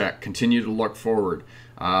shoulder check, continue to look forward.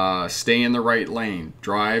 Stay in the right lane.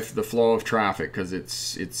 Drive the flow of traffic, because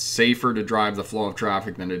it's safer to drive the flow of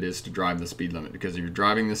traffic than it is to drive the speed limit. Because if you're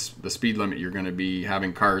driving the speed limit, you're going to be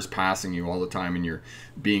having cars passing you all the time, and you're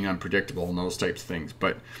being unpredictable and those types of things.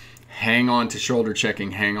 But hang on to shoulder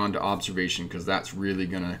checking, hang on to observation, because that's really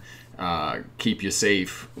going to keep you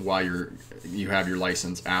safe while you have your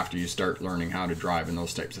license, after you start learning how to drive and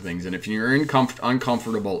those types of things. And if you're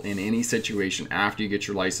uncomfortable in any situation after you get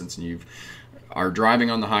your license, and you've are driving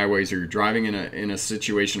on the highways, or you're driving in a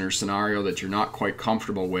situation or scenario that you're not quite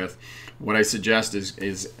comfortable with, what I suggest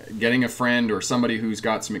is getting a friend or somebody who's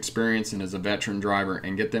got some experience and is a veteran driver,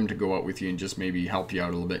 and get them to go out with you and just maybe help you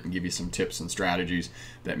out a little bit and give you some tips and strategies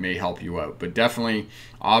that may help you out. But definitely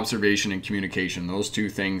observation and communication, those two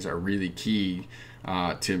things are really key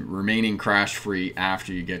to remaining crash-free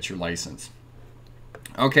after you get your license.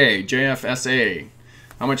 Okay, JFSA.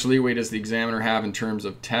 How much leeway does the examiner have in terms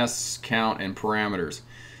of tests, count, and parameters?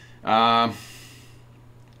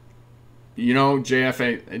 You know,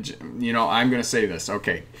 JFA, you know, I'm going to say this.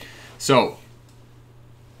 Okay, so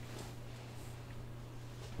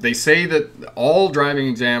they say that all driving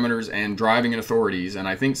examiners and driving authorities, and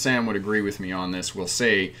I think Sam would agree with me on this, will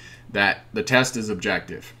say that the test is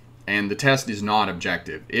objective, and the test is not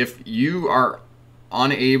objective. If you are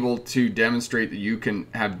unable to demonstrate that you can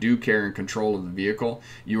have due care and control of the vehicle,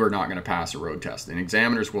 you are not going to pass a road test. And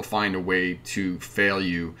examiners will find a way to fail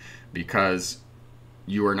you because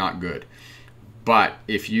you are not good. But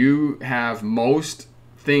if you have most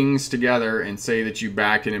things together and say that you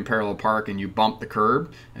back in parallel park and you bump the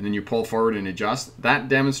curb and then you pull forward and adjust, that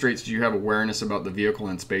demonstrates that you have awareness about the vehicle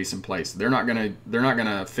and space and place. They're not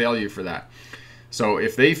gonna fail you for that. So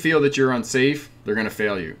if they feel that you're unsafe, they're going to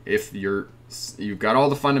fail you. If you've got all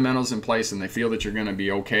the fundamentals in place and they feel that you're going to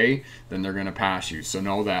be okay, then they're going to pass you. So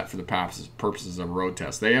know that for the purposes of a road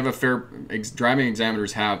test. They have driving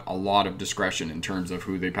examiners have a lot of discretion in terms of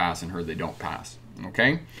who they pass and who they don't pass.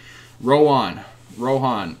 Okay? Rohan,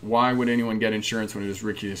 why would anyone get insurance when it is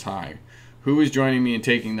ridiculous high? Who is joining me in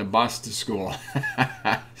taking the bus to school?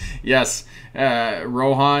 Yes,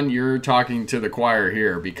 Rohan, you're talking to the choir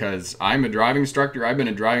here, because I'm a driving instructor. I've been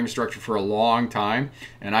a driving instructor for a long time,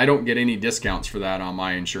 and I don't get any discounts for that on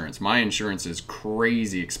my insurance. My insurance is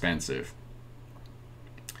crazy expensive.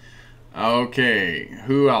 Okay,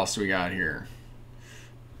 who else we got here?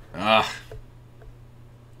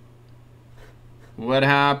 What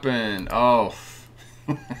happened? Oh,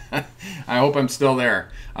 I hope I'm still there.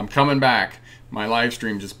 I'm coming back. My live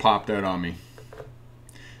stream just popped out on me.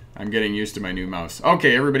 I'm getting used to my new mouse.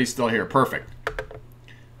 Okay, everybody's still here. Perfect.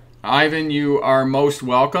 Ivan, you are most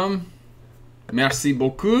welcome. Merci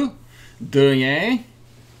beaucoup. De rien.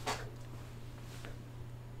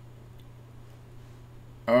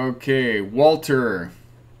 Okay, Walter.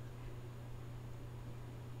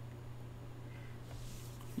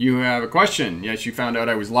 You have a question. Yes, you found out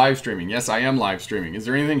I was live streaming. Yes, I am live streaming. Is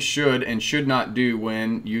there anything should and should not do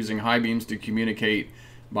when using high beams to communicate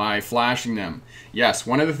by flashing them? Yes,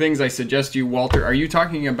 one of the things I suggest you, Walter, are you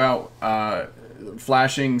talking about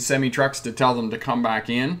flashing semi-trucks to tell them to come back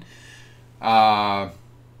in?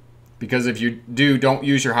 Because if you do, don't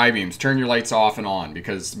use your high beams. Turn your lights off and on,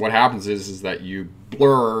 because what happens is that you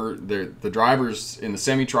blur, the drivers in the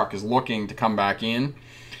semi-truck is looking to come back in,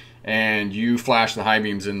 and you flash the high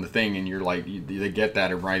beams in the thing, and you're like, they get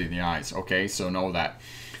that right in the eyes. Okay, so know that.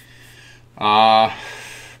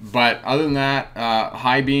 But other than that,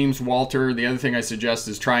 high beams, Walter, the other thing I suggest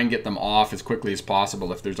is try and get them off as quickly as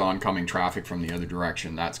possible if there's oncoming traffic from the other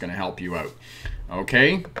direction. That's going to help you out.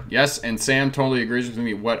 Okay, yes, and Sam totally agrees with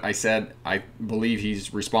me what I said. I believe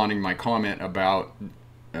he's responding to my comment about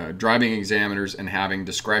driving examiners and having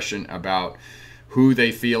discretion about who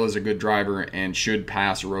they feel is a good driver and should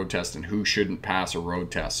pass a road test and who shouldn't pass a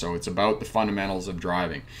road test. So it's about the fundamentals of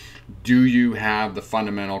driving. Do you have the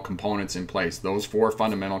fundamental components in place? Those 4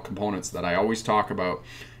 fundamental components that I always talk about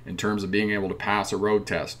in terms of being able to pass a road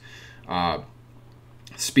test.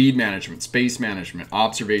 Speed management, space management,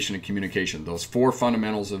 observation, and communication. Those 4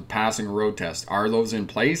 fundamentals of passing a road test. Are those in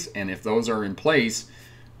place? And if those are in place,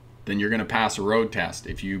 then you're going to pass a road test.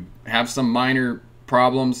 If you have some minor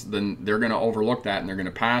problems, then they're going to overlook that and they're going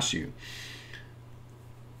to pass you.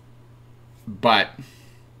 But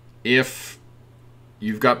if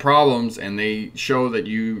you've got problems and they show that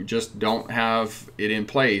you just don't have it in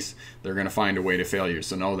place, they're going to find a way to fail you.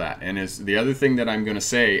 So know that. And the other thing that I'm going to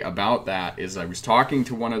say about that is I was talking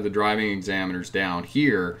to one of the driving examiners down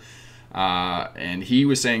here, and he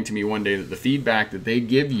was saying to me one day that the feedback that they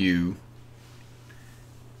give you,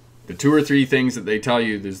 the 2 or 3 things that they tell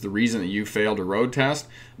you is the reason that you failed a road test,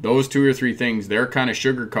 those 2 or 3 things, they're kind of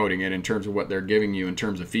sugarcoating it in terms of what they're giving you in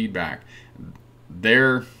terms of feedback.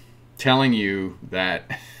 They're telling you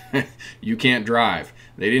that you can't drive.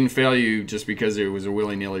 They didn't fail you just because it was a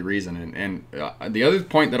willy-nilly reason. And the other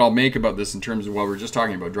point that I'll make about this in terms of what we're just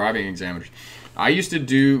talking about driving examiners, I used to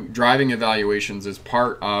do driving evaluations as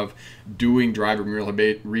part of doing driving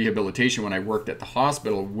rehabilitation when I worked at the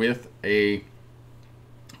hospital with an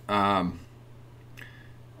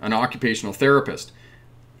occupational therapist.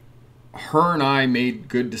 Her and I made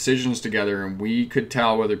good decisions together, and we could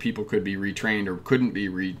tell whether people could be retrained or couldn't be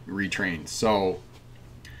retrained. So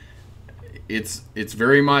it's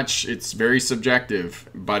very subjective,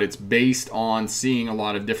 but it's based on seeing a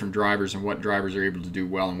lot of different drivers and what drivers are able to do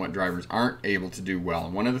well and what drivers aren't able to do well.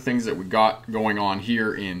 And one of the things that we got going on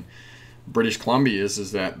here in British Columbia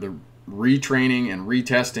is that the retraining and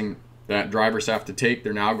retesting that drivers have to take,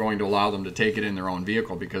 they're now going to allow them to take it in their own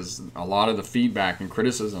vehicle, because a lot of the feedback and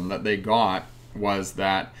criticism that they got was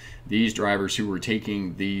that these drivers who were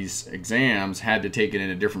taking these exams had to take it in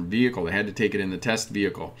a different vehicle. They had to take it in the test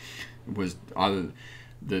vehicle. It was either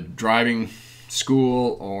the driving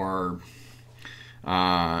school or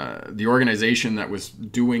the organization that was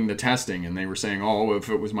doing the testing, and they were saying, oh, if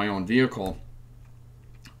it was my own vehicle,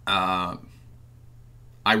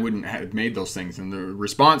 I wouldn't have made those things. And the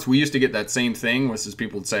response, we used to get that same thing, was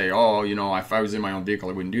people would say, oh, you know, if I was in my own vehicle,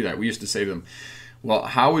 I wouldn't do that. We used to say to them, well,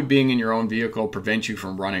 how would being in your own vehicle prevent you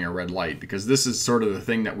from running a red light? Because this is sort of the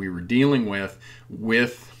thing that we were dealing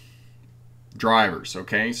with drivers,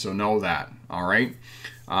 okay? So know that, all right?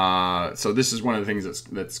 So this is one of the things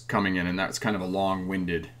that's coming in, and that's kind of a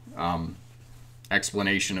long-winded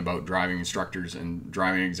explanation about driving instructors and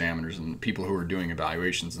driving examiners and people who are doing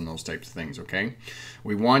evaluations and those types of things, okay?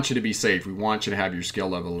 We want you to be safe. We want you to have your skill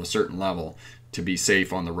level at a certain level to be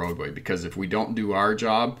safe on the roadway, because if we don't do our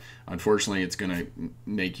job, unfortunately, it's going to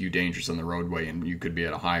make you dangerous on the roadway, and you could be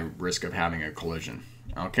at a high risk of having a collision,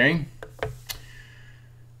 okay?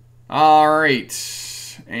 All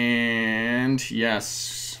right, and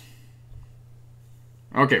yes.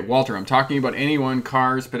 Okay, Walter, I'm talking about anyone,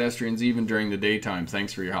 cars, pedestrians, even during the daytime.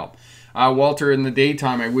 Thanks for your help. Walter, in the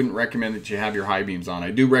daytime, I wouldn't recommend that you have your high beams on.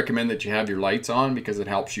 I do recommend that you have your lights on, because it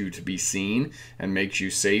helps you to be seen and makes you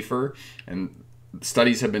safer. And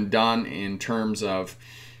studies have been done in terms of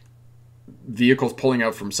vehicles pulling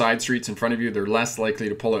out from side streets in front of you. They're less likely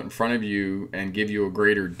to pull out in front of you and give you a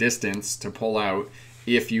greater distance to pull out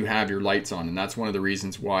if you have your lights on. And that's one of the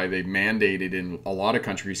reasons why they mandated in a lot of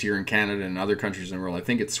countries, here in Canada and other countries in the world, I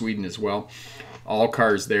think it's Sweden as well, all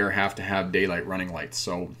cars there have to have daylight running lights.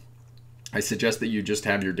 So I suggest that you just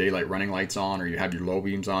have your daylight running lights on, or you have your low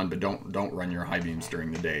beams on, but don't run your high beams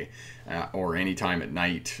during the day or any time at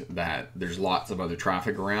night that there's lots of other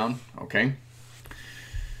traffic around, okay?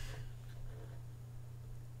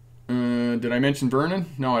 Did I mention Vernon?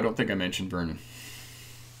 No, I don't think I mentioned Vernon.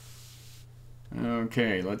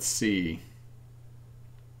 Okay, let's see.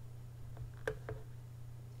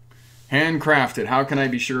 Handcrafted. How can I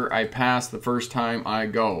be sure I pass the first time I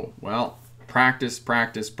go? Well, practice,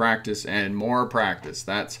 practice, practice, and more practice.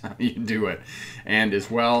 That's how you do it. And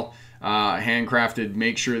as well, handcrafted,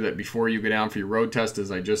 make sure that before you go down for your road test,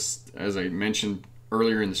 as I mentioned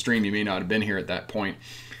earlier in the stream, you may not have been here at that point,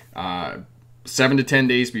 7 to 10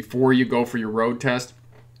 days before you go for your road test,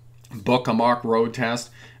 book a mock road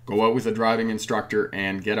test. Go out with a driving instructor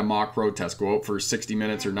and get a mock road test. Go out for 60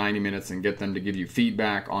 minutes or 90 minutes and get them to give you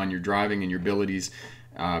feedback on your driving and your abilities,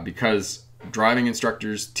 because driving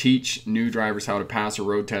instructors teach new drivers how to pass a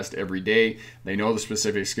road test every day. They know the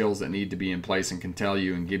specific skills that need to be in place and can tell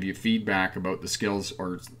you and give you feedback about the skills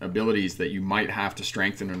or abilities that you might have to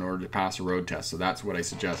strengthen in order to pass a road test. So that's what I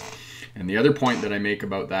suggest. And the other point that I make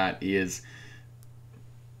about that is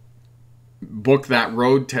book that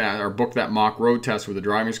road test or book that mock road test with a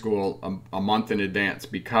driving school a month in advance,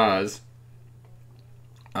 because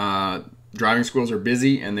driving schools are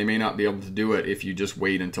busy and they may not be able to do it if you just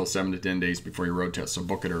wait until 7 to 10 days before your road test. So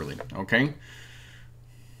book it early, okay?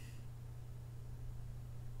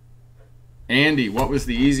 Andy, what was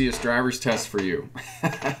the easiest driver's test for you?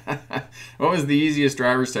 What was the easiest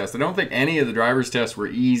driver's test? I don't think any of the driver's tests were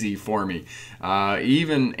easy for me.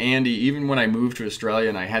 Even Andy, even when I moved to Australia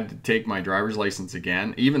and I had to take my driver's license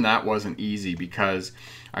again, even that wasn't easy because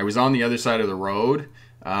I was on the other side of the road,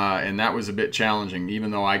 and that was a bit challenging.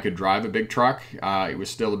 Even though I could drive a big truck, it was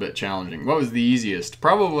still a bit challenging. What was the easiest?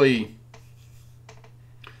 Probably,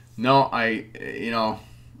 no, I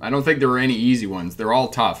don't think there were any easy ones. They're all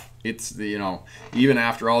tough. It's, even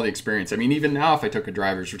after all the experience. I mean, even now if I took a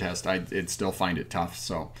driver's test, I'd still find it tough.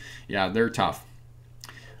 So, yeah, they're tough.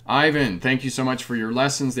 Ivan, thank you so much for your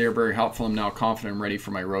lessons. They are very helpful. I'm now confident I'm ready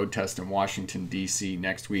for my road test in Washington, D.C.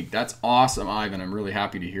 next week. That's awesome, Ivan. I'm really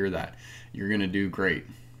happy to hear that. You're going to do great.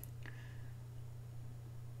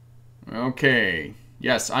 Okay.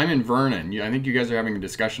 Yes, I'm in Vernon. I think you guys are having a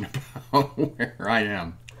discussion about where I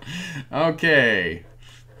am. Okay.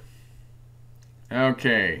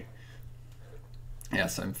 Okay.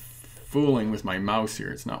 Yes, I'm fooling with my mouse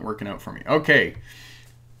here. It's not working out for me. Okay.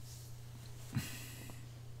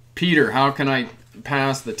 Peter, how can I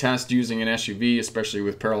pass the test using an SUV, especially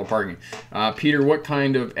with parallel parking? Peter, what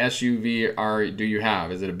kind of SUV do you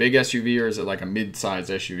have? Is it a big SUV or is it like a mid-size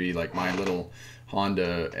SUV like my little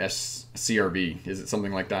Honda CR-V? Is it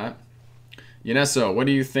something like that? Yanesso, what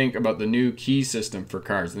do you think about the new key system for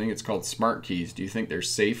cars? I think it's called smart keys. Do you think they're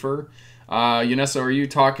safer? Yanesso, are you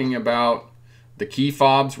talking about the key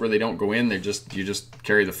fobs where they don't go in, you just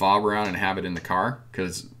carry the fob around and have it in the car?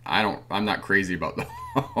 Because I'm not crazy about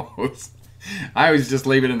those. I always just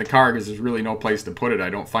leave it in the car because there's really no place to put it. I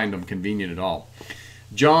don't find them convenient at all.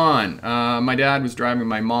 John, my dad was driving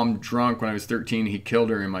my mom drunk when I was 13. He killed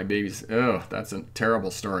her and my babies. Ugh, that's a terrible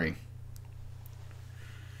story.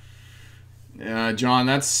 John,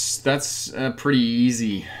 that's pretty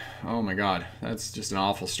easy. Oh my God, that's just an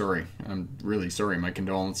awful story. I'm really sorry. My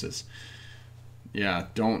condolences. Yeah,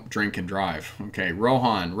 don't drink and drive. Okay,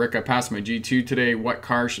 Rohan, Rick, I passed my G2 today. What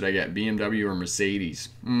car should I get, BMW or Mercedes?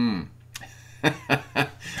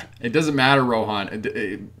 It doesn't matter,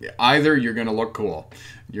 Rohan. Either you're going to look cool.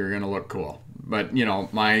 You're going to look cool. But,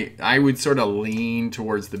 I would sort of lean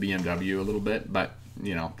towards the BMW a little bit, but,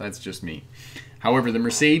 that's just me. However, the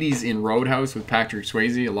Mercedes in Roadhouse with Patrick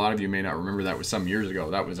Swayze, a lot of you may not remember, that was some years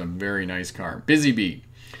ago. That was a very nice car. Busy Bee.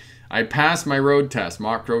 I passed my road test.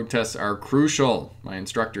 Mock road tests are crucial. My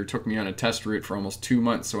instructor took me on a test route for almost 2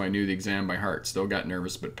 months, so I knew the exam by heart. Still got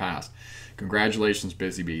nervous, but passed. Congratulations,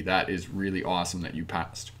 Busy Bee. That is really awesome that you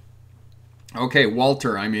passed. Okay,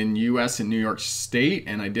 Walter, I'm in U.S. in New York State,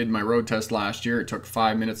 and I did my road test last year. It took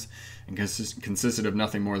 5 minutes and consisted of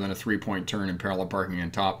nothing more than a 3-point turn and parallel parking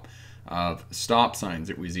on top of stop signs.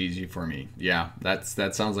 It was easy for me. Yeah, that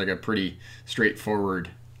sounds like a pretty straightforward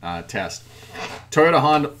test. Toyota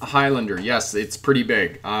Honda Highlander, yes, it's pretty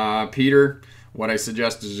big. Peter, what I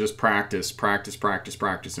suggest is just practice.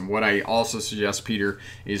 And what I also suggest, Peter,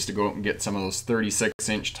 is to go out and get some of those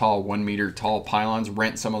 36-inch tall, 1 meter tall pylons.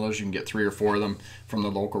 Rent some of those. You can get 3 or 4 of them from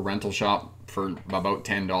the local rental shop for about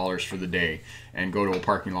 $10 for the day, and go to a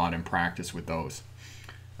parking lot and practice with those.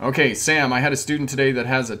 Okay, Sam, I had a student today that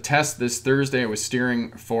has a test this Thursday. I was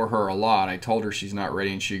steering for her a lot. I told her she's not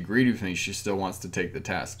ready, and she agreed with me. She still wants to take the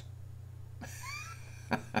test.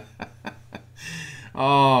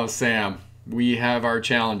 Oh, Sam, we have our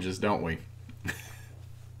challenges, don't we?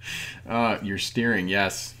 You're steering,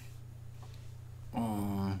 yes.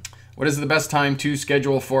 What is the best time to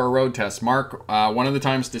schedule for a road test? Mark, one of the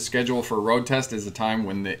times to schedule for a road test is a time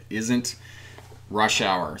when there isn't rush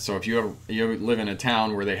hour. So if you live in a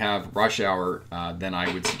town where they have rush hour, then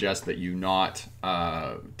I would suggest that you not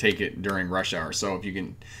take it during rush hour. So if you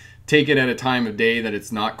can take it at a time of day that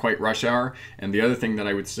it's not quite rush hour. And the other thing that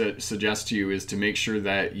I would suggest to you is to make sure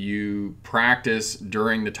that you practice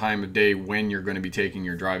during the time of day when you're going to be taking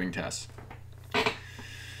your driving test.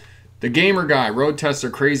 The Gamer Guy, road tests are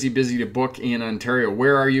crazy busy to book in Ontario.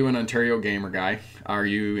 Where are you in Ontario, Gamer Guy? Are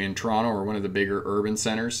you in Toronto or one of the bigger urban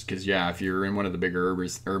centers? Because, yeah, if you're in one of the bigger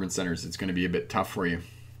urban centers, it's going to be a bit tough for you.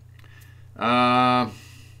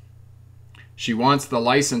 She wants the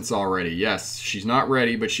license already. Yes, she's not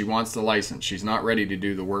ready, but she wants the license. She's not ready to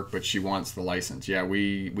do the work, but she wants the license. Yeah,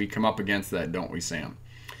 we come up against that, don't we, Sam?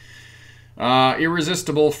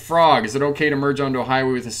 Irresistible Frog. Is it okay to merge onto a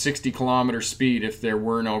highway with a 60-kilometer speed if there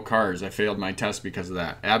were no cars? I failed my test because of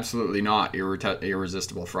that. Absolutely not,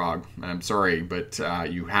 Irresistible Frog. I'm sorry, but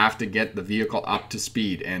you have to get the vehicle up to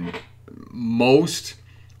speed. And most,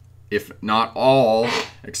 if not all,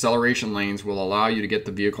 acceleration lanes will allow you to get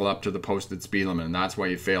the vehicle up to the posted speed limit. And that's why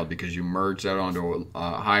you failed, because you merged out onto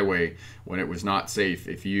a highway when it was not safe.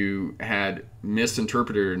 If you had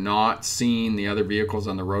misinterpreted or not seen the other vehicles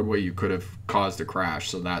on the roadway, you could have caused a crash.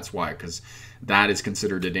 So that's why, because that is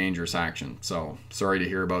considered a dangerous action. So sorry to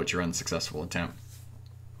hear about your unsuccessful attempt.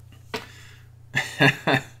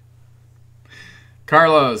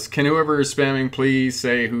 Carlos, can whoever is spamming please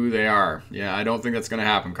say who they are? Yeah, I don't think that's going to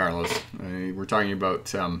happen, Carlos. We're talking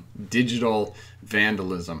about digital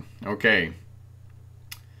vandalism. Okay.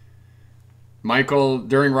 Michael,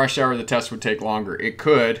 during rush hour, the test would take longer. It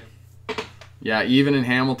could. Yeah, even in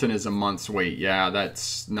Hamilton is a month's wait. Yeah,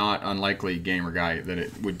 that's not unlikely, Gamer Guy, that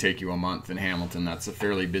it would take you a month in Hamilton. That's a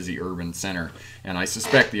fairly busy urban center. And I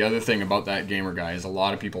suspect the other thing about that, Gamer Guy, is a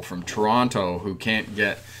lot of people from Toronto who can't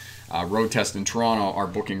get road test in Toronto are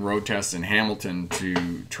booking road tests in Hamilton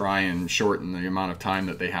to try and shorten the amount of time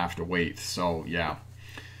that they have to wait. So, yeah.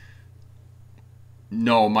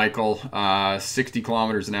 No, Michael, 60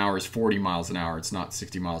 kilometers an hour is 40 miles an hour. It's not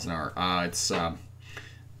 60 miles an hour. It's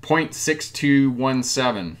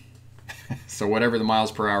 0.6217. So whatever the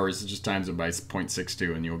miles per hour is, just times it by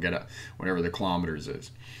 0.62 and you'll get whatever the kilometers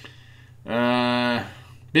is.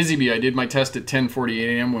 Busy Bee, I did my test at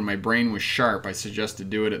 10:48 a.m. when my brain was sharp. I suggest to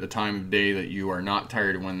do it at the time of day that you are not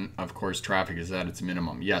tired when, of course, traffic is at its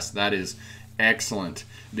minimum. Yes, that is excellent,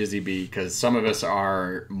 Busy Bee, because some of us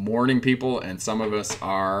are morning people and some of us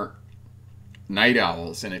are night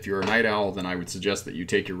owls. And if you're a night owl, then I would suggest that you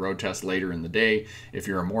take your road test later in the day. If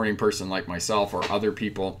you're a morning person like myself or other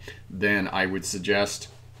people, then I would suggest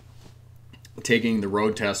taking the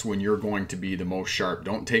road test when you're going to be the most sharp.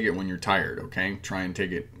 Don't take it when you're tired, okay? Try and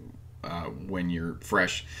take it when you're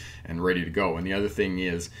fresh and ready to go. And the other thing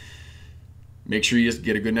is, make sure you just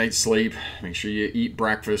get a good night's sleep. Make sure you eat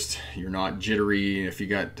breakfast. You're not jittery. If you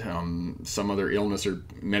got some other illness or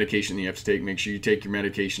medication that you have to take, make sure you take your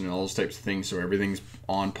medication and all those types of things so everything's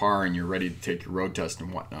on par and you're ready to take your road test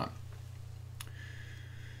and whatnot.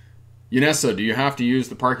 Yanessa, do you have to use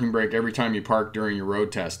the parking brake every time you park during your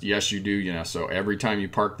road test? Yes, you do, Yanessa. Every time you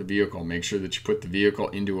park the vehicle, make sure that you put the vehicle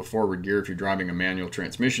into a forward gear if you're driving a manual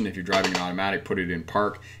transmission. If you're driving an automatic, put it in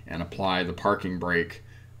park and apply the parking brake,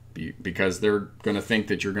 because they're going to think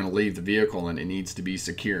that you're going to leave the vehicle and it needs to be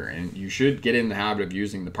secure. And you should get in the habit of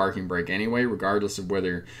using the parking brake anyway, regardless of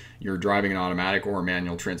whether you're driving an automatic or a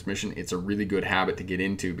manual transmission. It's a really good habit to get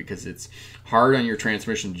into because it's hard on your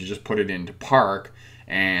transmission to just put it into park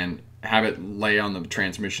and have it lay on the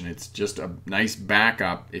transmission. It's just a nice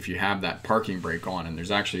backup if you have that parking brake on. And there's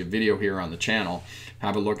actually a video here on the channel.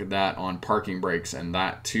 Have a look at that on parking brakes, and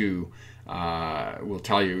that too will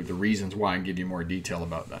tell you the reasons why and give you more detail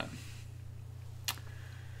about that.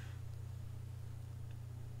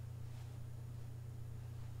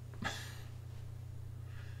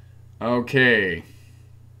 Okay.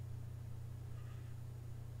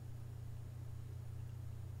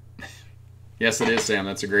 Yes, it is, Sam.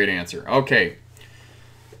 That's a great answer. Okay.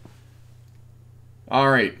 All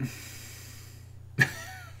right.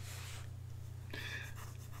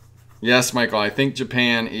 Yes, Michael, I think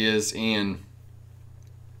Japan is in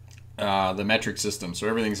the metric system, so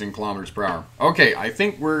everything's in kilometers per hour. Okay, I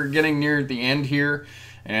think we're getting near the end here,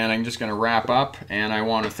 and I'm just going to wrap up, and I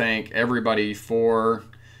want to thank everybody for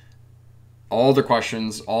all the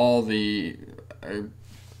questions, all the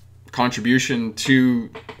contribution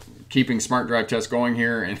to keeping Smart Drive Test going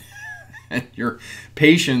here, and your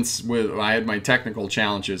patience with, I had my technical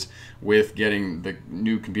challenges with getting the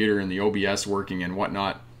new computer and the OBS working and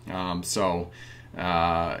whatnot. Yeah,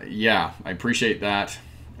 I appreciate that,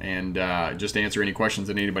 and just answer any questions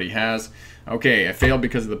that anybody has. Okay, I failed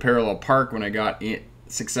because of the parallel park when I got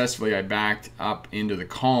successfully. I backed up into the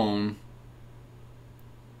cone.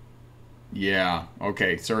 Yeah,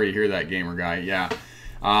 okay. Sorry to hear that, gamer guy. Yeah.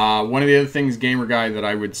 One of the other things, gamer guy, that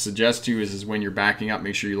I would suggest to you is when you're backing up,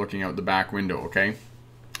 make sure you're looking out the back window, okay?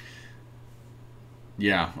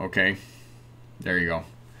 Yeah, okay. There you go.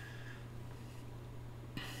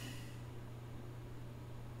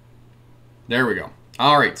 There we go.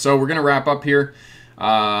 All right, so we're going to wrap up here.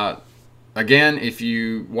 Again, if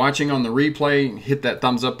you watching on the replay, hit that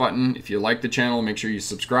thumbs up button. If you like the channel, make sure you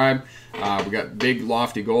subscribe. We got big,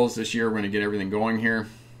 lofty goals this year. We're going to get everything going here.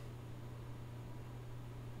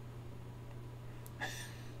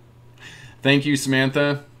 Thank you,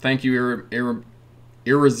 Samantha. Thank you,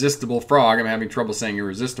 Irresistible Frog. I'm having trouble saying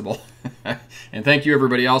irresistible. And thank you,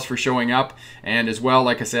 everybody else, for showing up. And as well,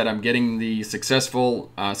 like I said, I'm getting the successful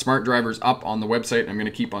smart drivers up on the website. I'm going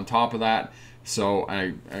to keep on top of that. So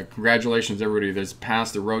congratulations, everybody that's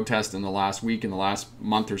passed the road test in the last week, in the last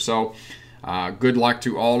month or so. Good luck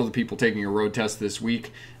to all of the people taking a road test this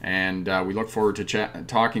week. And we look forward to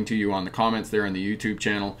talking to you on the comments there on the YouTube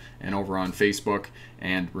channel and over on Facebook.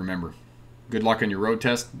 And remember, good luck on your road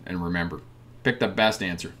test. And remember, pick the best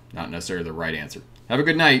answer, not necessarily the right answer. Have a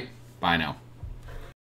good night. Bye now.